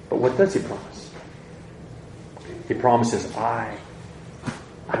 But what does he promise? He promises, I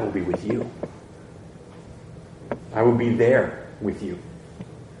will be with you. I will be there with you.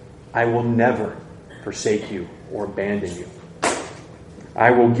 I will never forsake you or abandon you.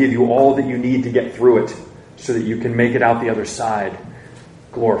 I will give you all that you need to get through it so that you can make it out the other side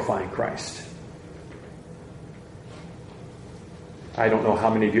glorifying Christ. I don't know how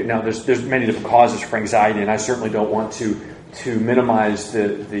many of you... Now, there's many different causes for anxiety, and I certainly don't want to minimize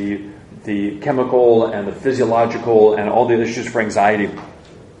the chemical and the physiological and all the issues for anxiety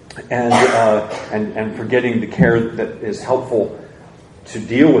and forgetting the care that is helpful to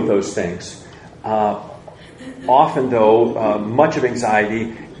deal with those things. Often, though, much of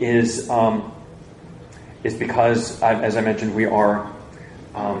anxiety is because, as I mentioned, we're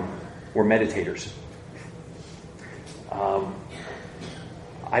meditators.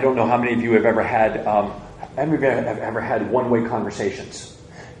 I don't know how many of you have ever had one-way conversations.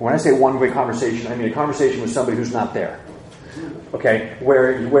 When I say one-way conversation, I mean a conversation with somebody who's not there. Okay,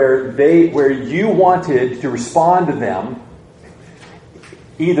 where you wanted to respond to them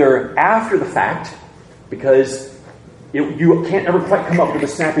either after the fact, because you can't ever quite come up with a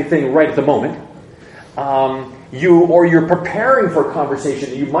snappy thing right at the moment. You're preparing for a conversation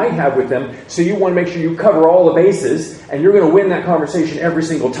that you might have with them, so you want to make sure you cover all the bases, and you're going to win that conversation every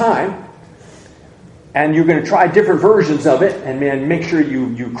single time. And you're going to try different versions of it, and make sure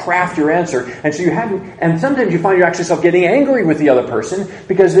you craft your answer. And so and sometimes you find yourself getting angry with the other person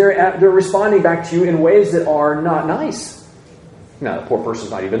because they're responding back to you in ways that are not nice. Now, the poor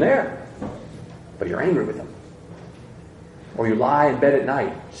person's not even there, but you're angry with them. Or you lie in bed at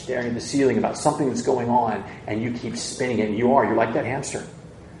night, staring at the ceiling about something that's going on, and you keep spinning it. And you're like that hamster.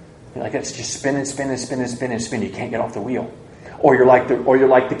 You're like it's just spinning. You can't get off the wheel. Or you're like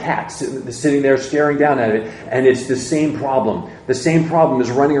the cat sitting there staring down at it, and it's the same problem. The same problem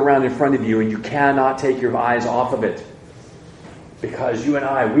is running around in front of you, and you cannot take your eyes off of it. Because you and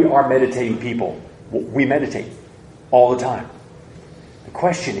I, we are meditating people. We meditate all the time. The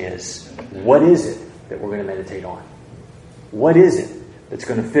question is, what is it that we're going to meditate on? What is it that's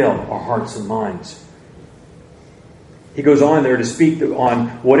going to fill our hearts and minds? He goes on there to speak on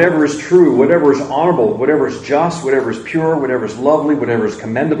whatever is true, whatever is honorable, whatever is just, whatever is pure, whatever is lovely, whatever is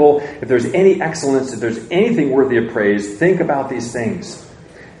commendable. If there's any excellence, if there's anything worthy of praise, think about these things.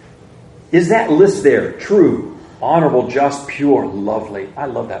 Is that list there? True, honorable, just, pure, lovely. I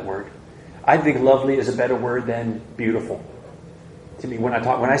love that word. I think lovely is a better word than beautiful. To me, when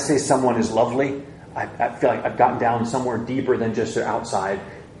I say someone is lovely, I feel like I've gotten down somewhere deeper than just their outside,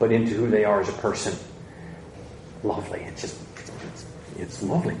 but into who they are as a person. Lovely. It's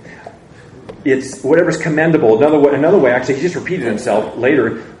lovely. It's whatever's commendable. Another way, actually, he just repeated himself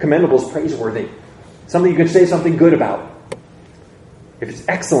later. Commendable is praiseworthy. Something you can say something good about. If it's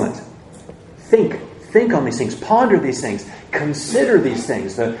excellent, think on these things. Ponder these things. Consider these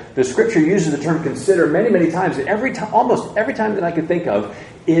things. The scripture uses the term consider many, many times. And almost every time that I can think of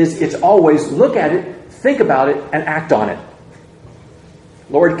it's always look at it, think about it, and act on it.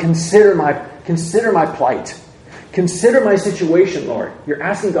 Lord, consider my plight. Consider my situation, Lord. You're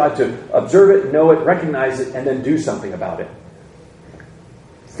asking God to observe it, know it, recognize it, and then do something about it.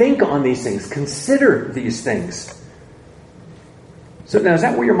 Think on these things. Consider these things. So now, is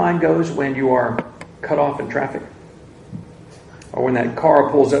that where your mind goes when you are cut off in traffic? Or when that car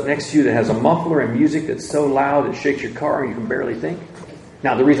pulls up next to you that has a muffler and music that's so loud it shakes your car and you can barely think?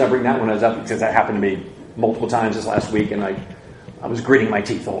 Now, the reason I bring that one up is because that happened to me multiple times this last week, and I was gritting my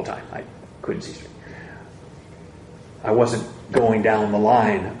teeth the whole time. I couldn't see straight. I wasn't going down the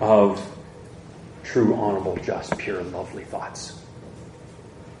line of true, honorable, just, pure, lovely thoughts.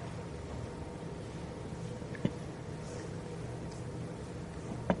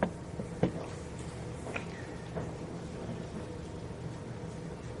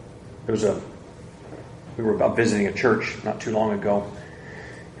 We were about visiting a church not too long ago,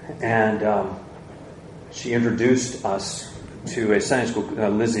 and she introduced us to a Sunday school.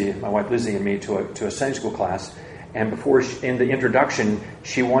 Lizzie, my wife Lizzie, and me to a Sunday school class. And in the introduction,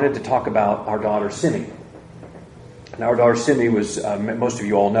 she wanted to talk about our daughter Simi. Now, our daughter Simi was, most of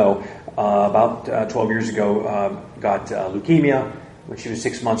you all know, about 12 years ago, got leukemia when she was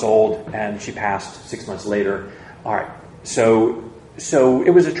 6 months old, and she passed 6 months later. All right, so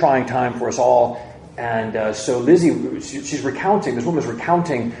it was a trying time for us all, and so Lizzie, she's recounting, this woman was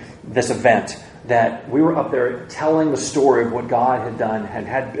recounting this event, that we were up there telling the story of what God had done,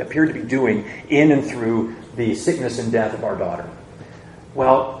 had appeared to be doing in and through the sickness and death of our daughter.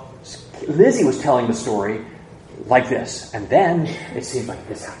 Well, Lizzie was telling the story like this, and then it seemed like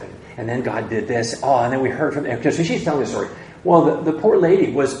this happened, and then God did this, and then we heard from them. So she's telling the story. Well, the poor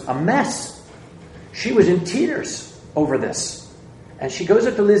lady was a mess. She was in tears over this. And she goes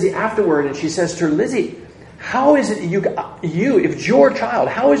up to Lizzie afterward, and she says to her, Lizzie, how is it that you, if it's your child,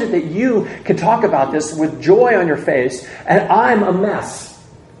 how is it that you can talk about this with joy on your face, and I'm a mess?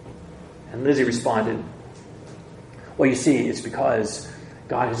 And Lizzie responded, well, you see, it's because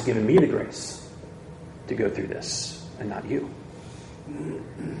God has given me the grace to go through this, and not you.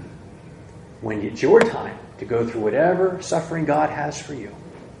 When it's your time to go through whatever suffering God has for you,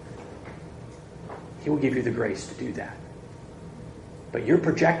 He will give you the grace to do that. But you're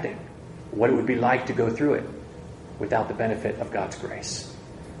projecting what it would be like to go through it without the benefit of God's grace.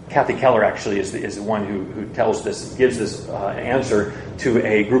 Kathy Keller actually is the one who tells this, gives this answer to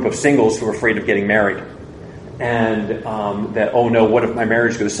a group of singles who are afraid of getting married. And that, oh no, what if my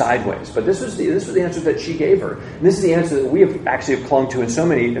marriage goes sideways? But this was the answer that she gave her. And this is the answer that we have actually clung to in so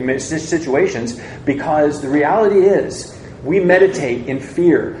many situations, because the reality is we meditate in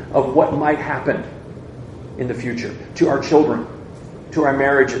fear of what might happen in the future to our children, to our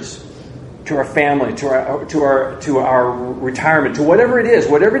marriages, to our family, to our retirement, to whatever it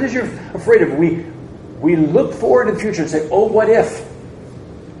is you're afraid of. We look forward to the future and say, oh, what if?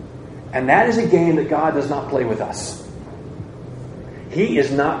 And that is a game that God does not play with us. He is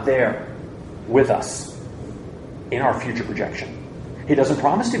not there with us in our future projection. He doesn't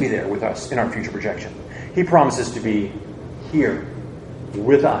promise to be there with us in our future projection. He promises to be here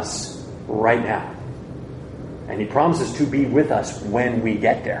with us right now. And He promises to be with us when we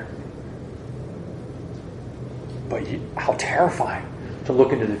get there. But how terrifying to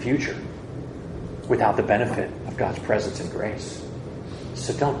look into the future without the benefit of God's presence and grace.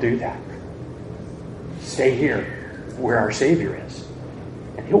 So don't do that. Stay here where our Savior is.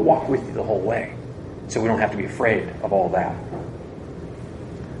 And He'll walk with you the whole way. So we don't have to be afraid of all that.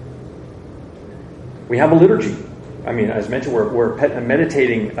 We have a liturgy. I mean, as mentioned, we're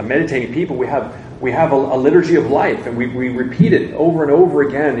meditating people. We have a liturgy of life, and we repeat it over and over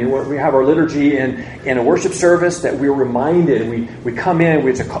again. We have our liturgy in a worship service that we're reminded. We come in.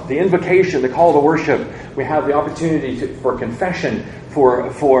 It's the invocation, the call to worship. We have the opportunity for confession,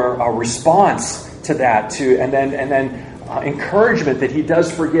 for our response to that, and then encouragement that he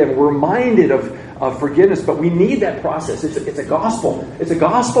does forgive. We're reminded of forgiveness, but we need that process. It's a gospel. It's a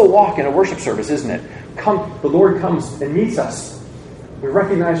gospel walk in a worship service, isn't it? The Lord comes and meets us. We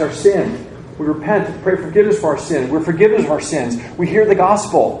recognize our sin. We repent, pray forgiveness for our sin. We're forgiven of our sins. We hear the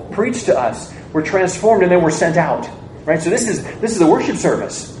gospel preached to us. We're transformed, and then we're sent out. Right? So this is a worship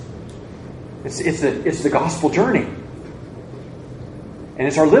service. It's the gospel journey. And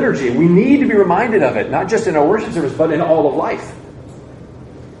it's our liturgy. We need to be reminded of it, not just in our worship service, but in all of life.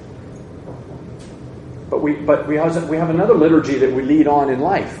 But we have another liturgy that we lead on in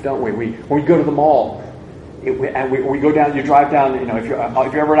life, don't we? When we go to the mall, we go down. You drive down. If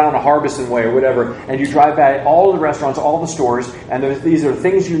you're ever down a Harbison Way or whatever, and you drive by all the restaurants, all the stores, and these are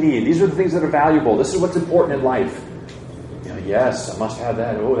things you need. These are the things that are valuable. This is what's important in life. Yes, I must have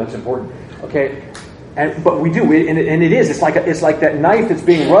that. Oh, that's important. Okay, but we do, and it is. It's like that knife that's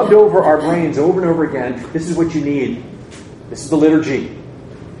being rubbed over our brains over and over again. This is what you need. This is the liturgy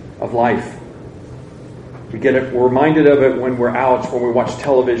of life. We get it. We're reminded of it when we're out, when we watch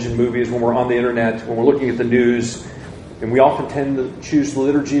television, movies, when we're on the internet, when we're looking at the news, and we often tend to choose the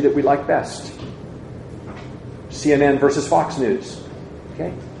liturgy that we like best. CNN versus Fox News.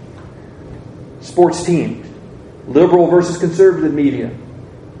 Okay. Sports team. Liberal versus conservative media.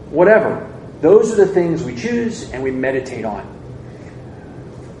 Whatever. Those are the things we choose and we meditate on.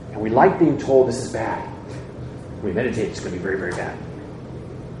 And we like being told this is bad. When we meditate, it's going to be very, very bad.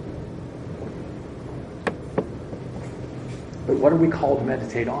 But what are we called to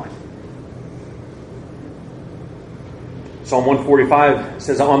meditate on? Psalm 145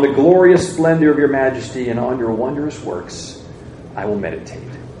 says, "On the glorious splendor of your majesty and on your wondrous works, I will meditate."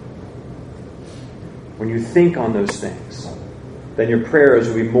 When you think on those things, then your prayers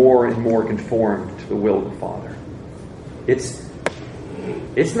will be more and more conformed to the will of the Father.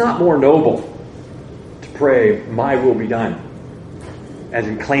 It's not more noble to pray, "My will be done," as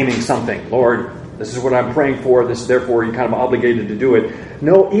in claiming something. Lord, this is what I'm praying for. This, therefore, you're kind of obligated to do it.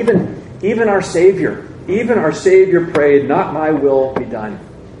 No, even our Savior prayed, "Not my will be done."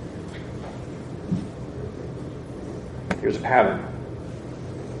 Here's a pattern.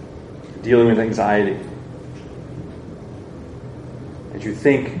 Dealing with anxiety. As you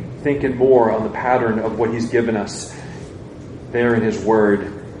think in more on the pattern of what He's given us there in His Word,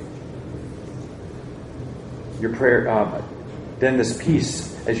 your prayer, then this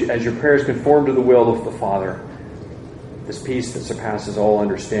peace, as your prayers conform to the will of the Father, this peace that surpasses all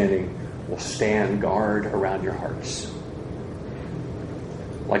understanding will stand guard around your hearts.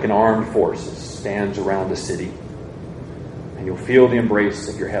 Like an armed force stands around a city. And you'll feel the embrace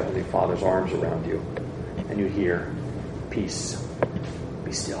of your Heavenly Father's arms around you. And you hear, "Peace,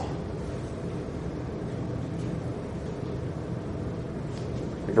 be still."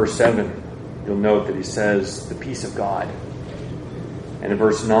 In verse 7, you'll note that he says, "the peace of God." And in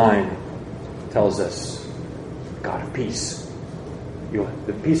verse 9, tells us, "God of peace."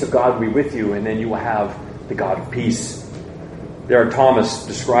 The peace of God will be with you, and then you will have the God of peace. There, Thomas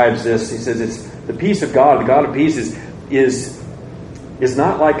describes this. He says, "It's the peace of God. The God of peace is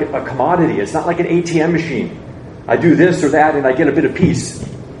not like a commodity. It's not like an ATM machine. I do this or that and I get a bit of peace."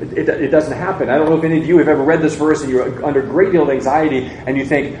 It doesn't happen. I don't know if any of you have ever read this verse and you're under a great deal of anxiety and you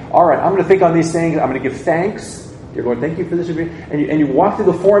think, all right, I'm going to think on these things. I'm going to give thanks. You're going, "Thank you for this." And you walk through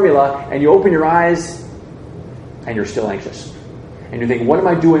the formula and you open your eyes and you're still anxious. And you think, what am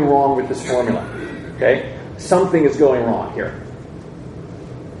I doing wrong with this formula? Okay? Something is going wrong here.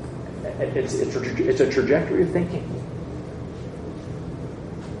 It's a trajectory of thinking.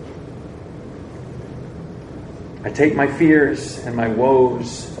 I take my fears and my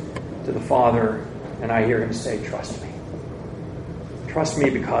woes to the Father, and I hear Him say, "Trust me. Trust me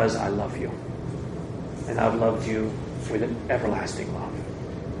because I love you. And I've loved you with an everlasting love."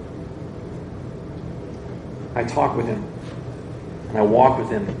 I talk with Him, and I walk with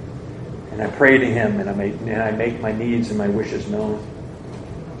Him, and I pray to Him, and I make my needs and my wishes known.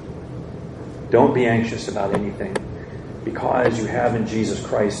 Don't be anxious about anything, because you have in Jesus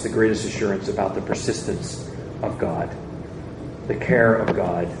Christ the greatest assurance about the persistence of God, the care of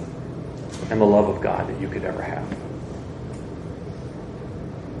God, and the love of God that you could ever have.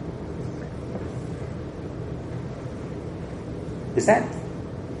 Is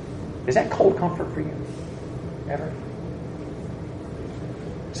that cold comfort for you? Ever?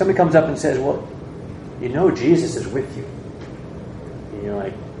 Somebody comes up and says, "Well, you know Jesus is with you." And you're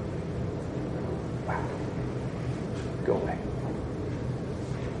like, "Wow, go away."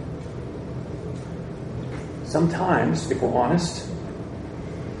 Sometimes, if we're honest,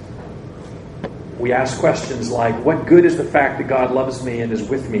 we ask questions like, what good is the fact that God loves me and is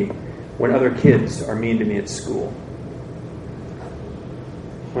with me when other kids are mean to me at school,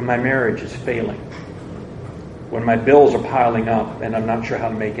 when my marriage is failing, when my bills are piling up and I'm not sure how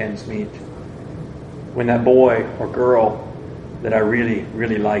to make ends meet, when that boy or girl that I really,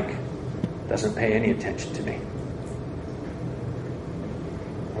 really like doesn't pay any attention to me,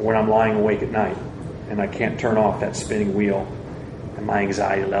 or when I'm lying awake at night and I can't turn off that spinning wheel and my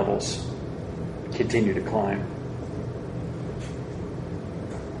anxiety levels continue to climb.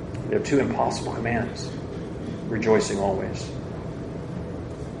 There are two impossible commands: rejoicing always.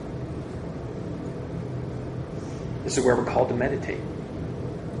 This is where we're called to meditate,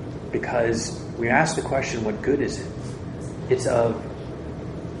 because we ask the question, what good is it? It's of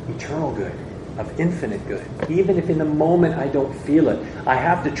eternal good, of infinite good. Even if in the moment I don't feel it, I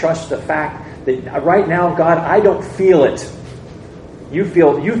have to trust the fact that right now, God, I don't feel it. You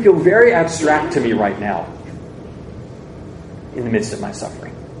feel very abstract to me right now in the midst of my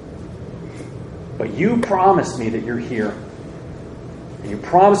suffering. But you promised me that you're here. And you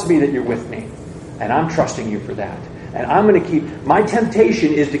promised me that you're with me. And I'm trusting you for that. And I'm going to keep... My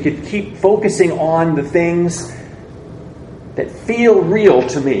temptation is to keep focusing on the things that feel real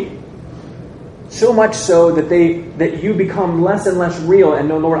to me. So much so that you become less and less real. And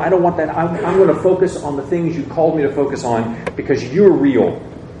no, Lord, I don't want that. I'm going to focus on the things you called me to focus on because you're real.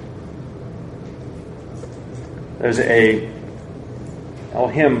 There's a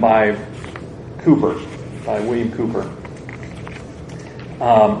hymn by William Cooper.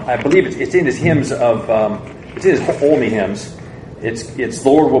 I believe it's in his hymns of... it's in his Olney hymns. It's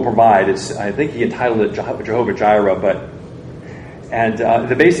Lord will provide. I think he entitled it Jehovah Jireh,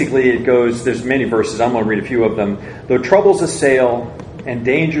 basically it goes, there's many verses, I'm going to read a few of them. Though troubles assail and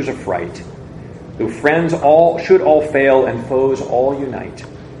dangers affright, though friends should all fail and foes all unite,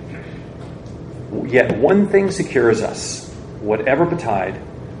 yet one thing secures us, whatever betide,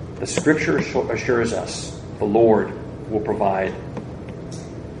 the Scripture assures us, the Lord will provide.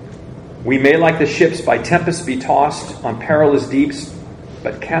 We may like the ships by tempests be tossed on perilous deeps,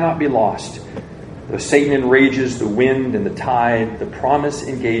 but cannot be lost. Though Satan enrages the wind and the tide, the promise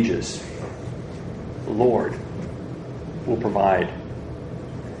engages. The Lord will provide.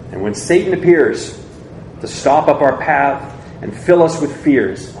 And when Satan appears to stop up our path and fill us with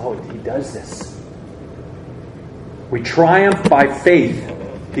fears, he does this. We triumph by faith.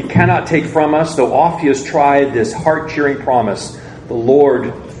 He cannot take from us, though oft he has tried this heart-cheering promise. The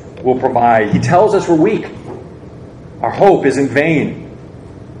Lord will provide. He tells us we're weak. Our hope is in vain.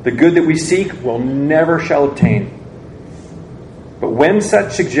 The good that we seek will never shall obtain. But when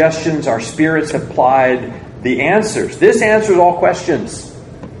such suggestions our spirits have plied, this answers all questions.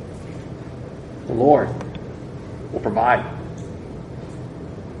 The Lord will provide.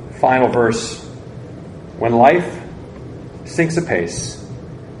 Final verse. When life sinks apace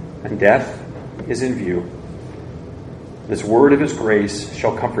and death is in view, this word of his grace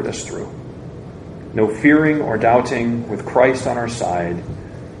shall comfort us through. No fearing or doubting, with Christ on our side,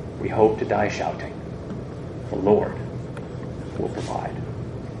 we hope to die shouting, the Lord will provide.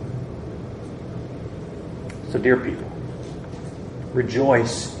 So, dear people,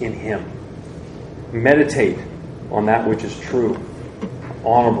 rejoice in him. Meditate on that which is true,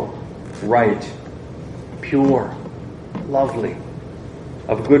 honorable, right, pure, lovely,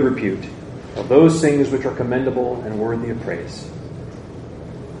 of good repute, of those things which are commendable and worthy of praise.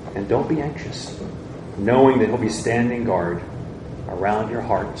 And don't be anxious, knowing that he'll be standing guard around your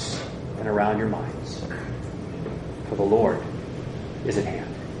hearts and around your minds. For the Lord is at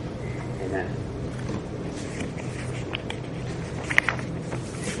hand. Amen.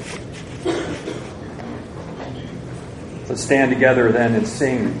 Let's stand together then and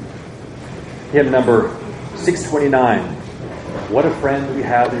sing hymn number 629. What a friend we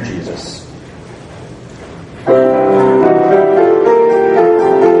have in Jesus.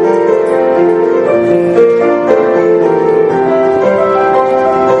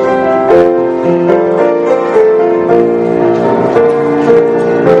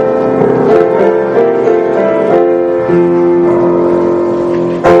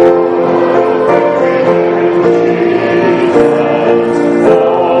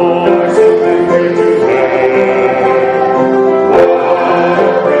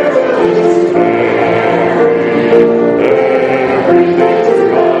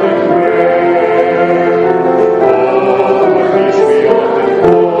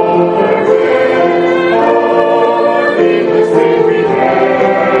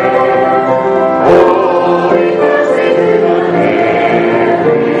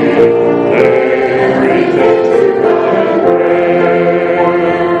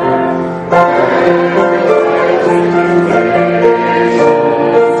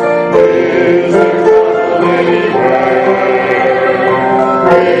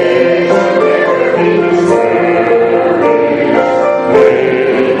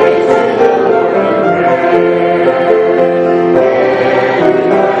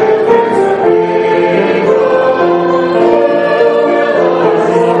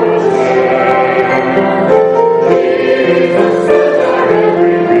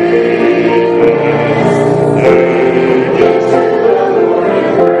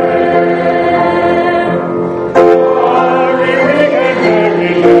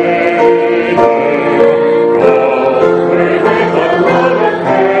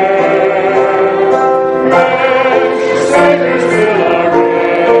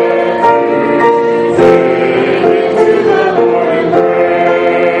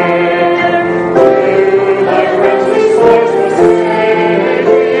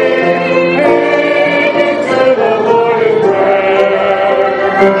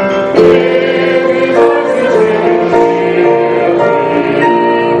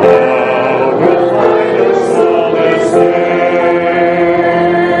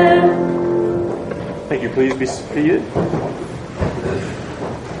 Please be seated.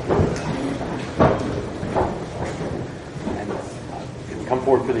 And come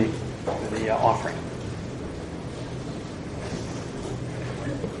forward for the offering.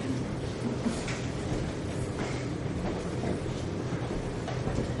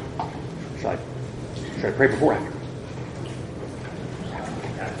 Should I pray before or after?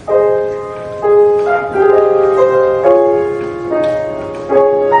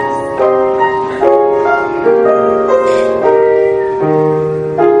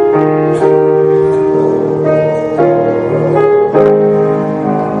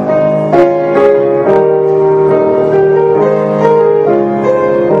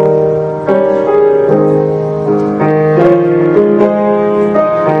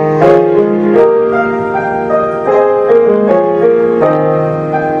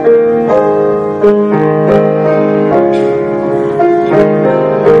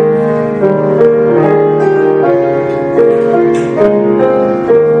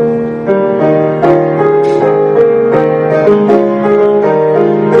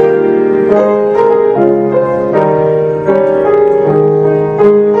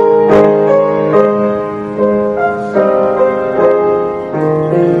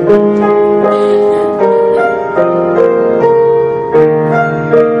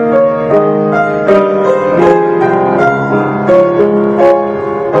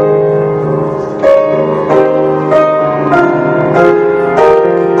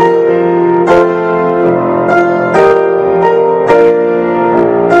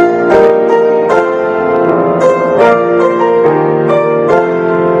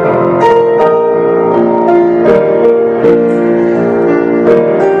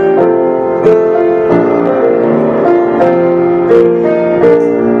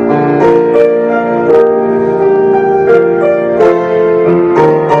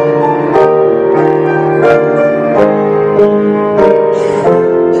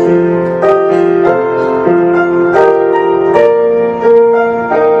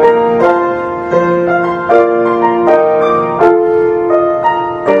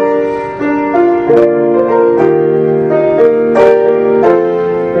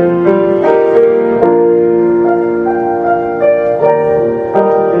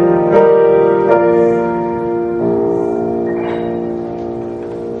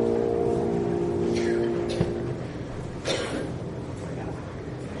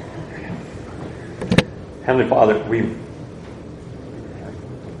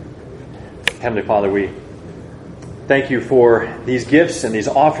 Heavenly Father, we thank you for these gifts and these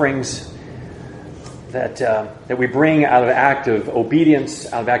offerings that we bring out of act of obedience,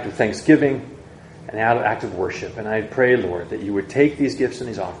 out of act of thanksgiving, and out of act of worship. And I pray, Lord, that you would take these gifts and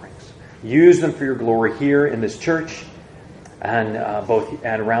these offerings, use them for your glory here in this church and both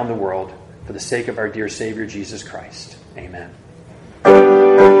and around the world for the sake of our dear Savior, Jesus Christ. Amen.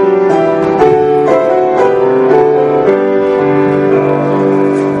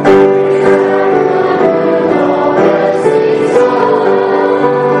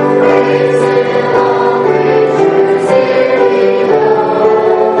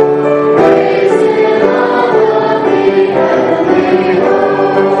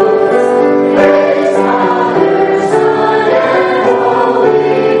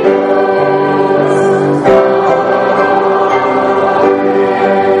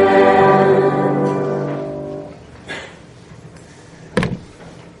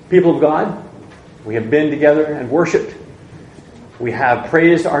 People of God, we have been together and worshiped. We have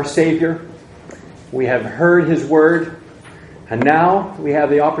praised our Savior. We have heard His Word. And now we have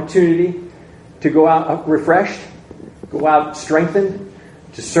the opportunity to go out refreshed, go out strengthened,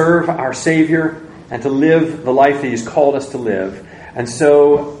 to serve our Savior and to live the life that He's called us to live. And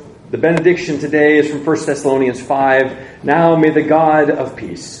so the benediction today is from 1 Thessalonians 5. Now may the God of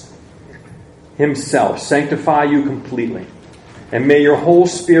peace Himself sanctify you completely. And may your whole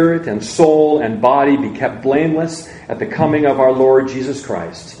spirit and soul and body be kept blameless at the coming of our Lord Jesus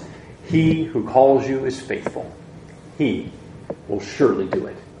Christ. He who calls you is faithful. He will surely do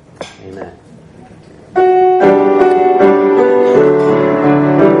it. Amen.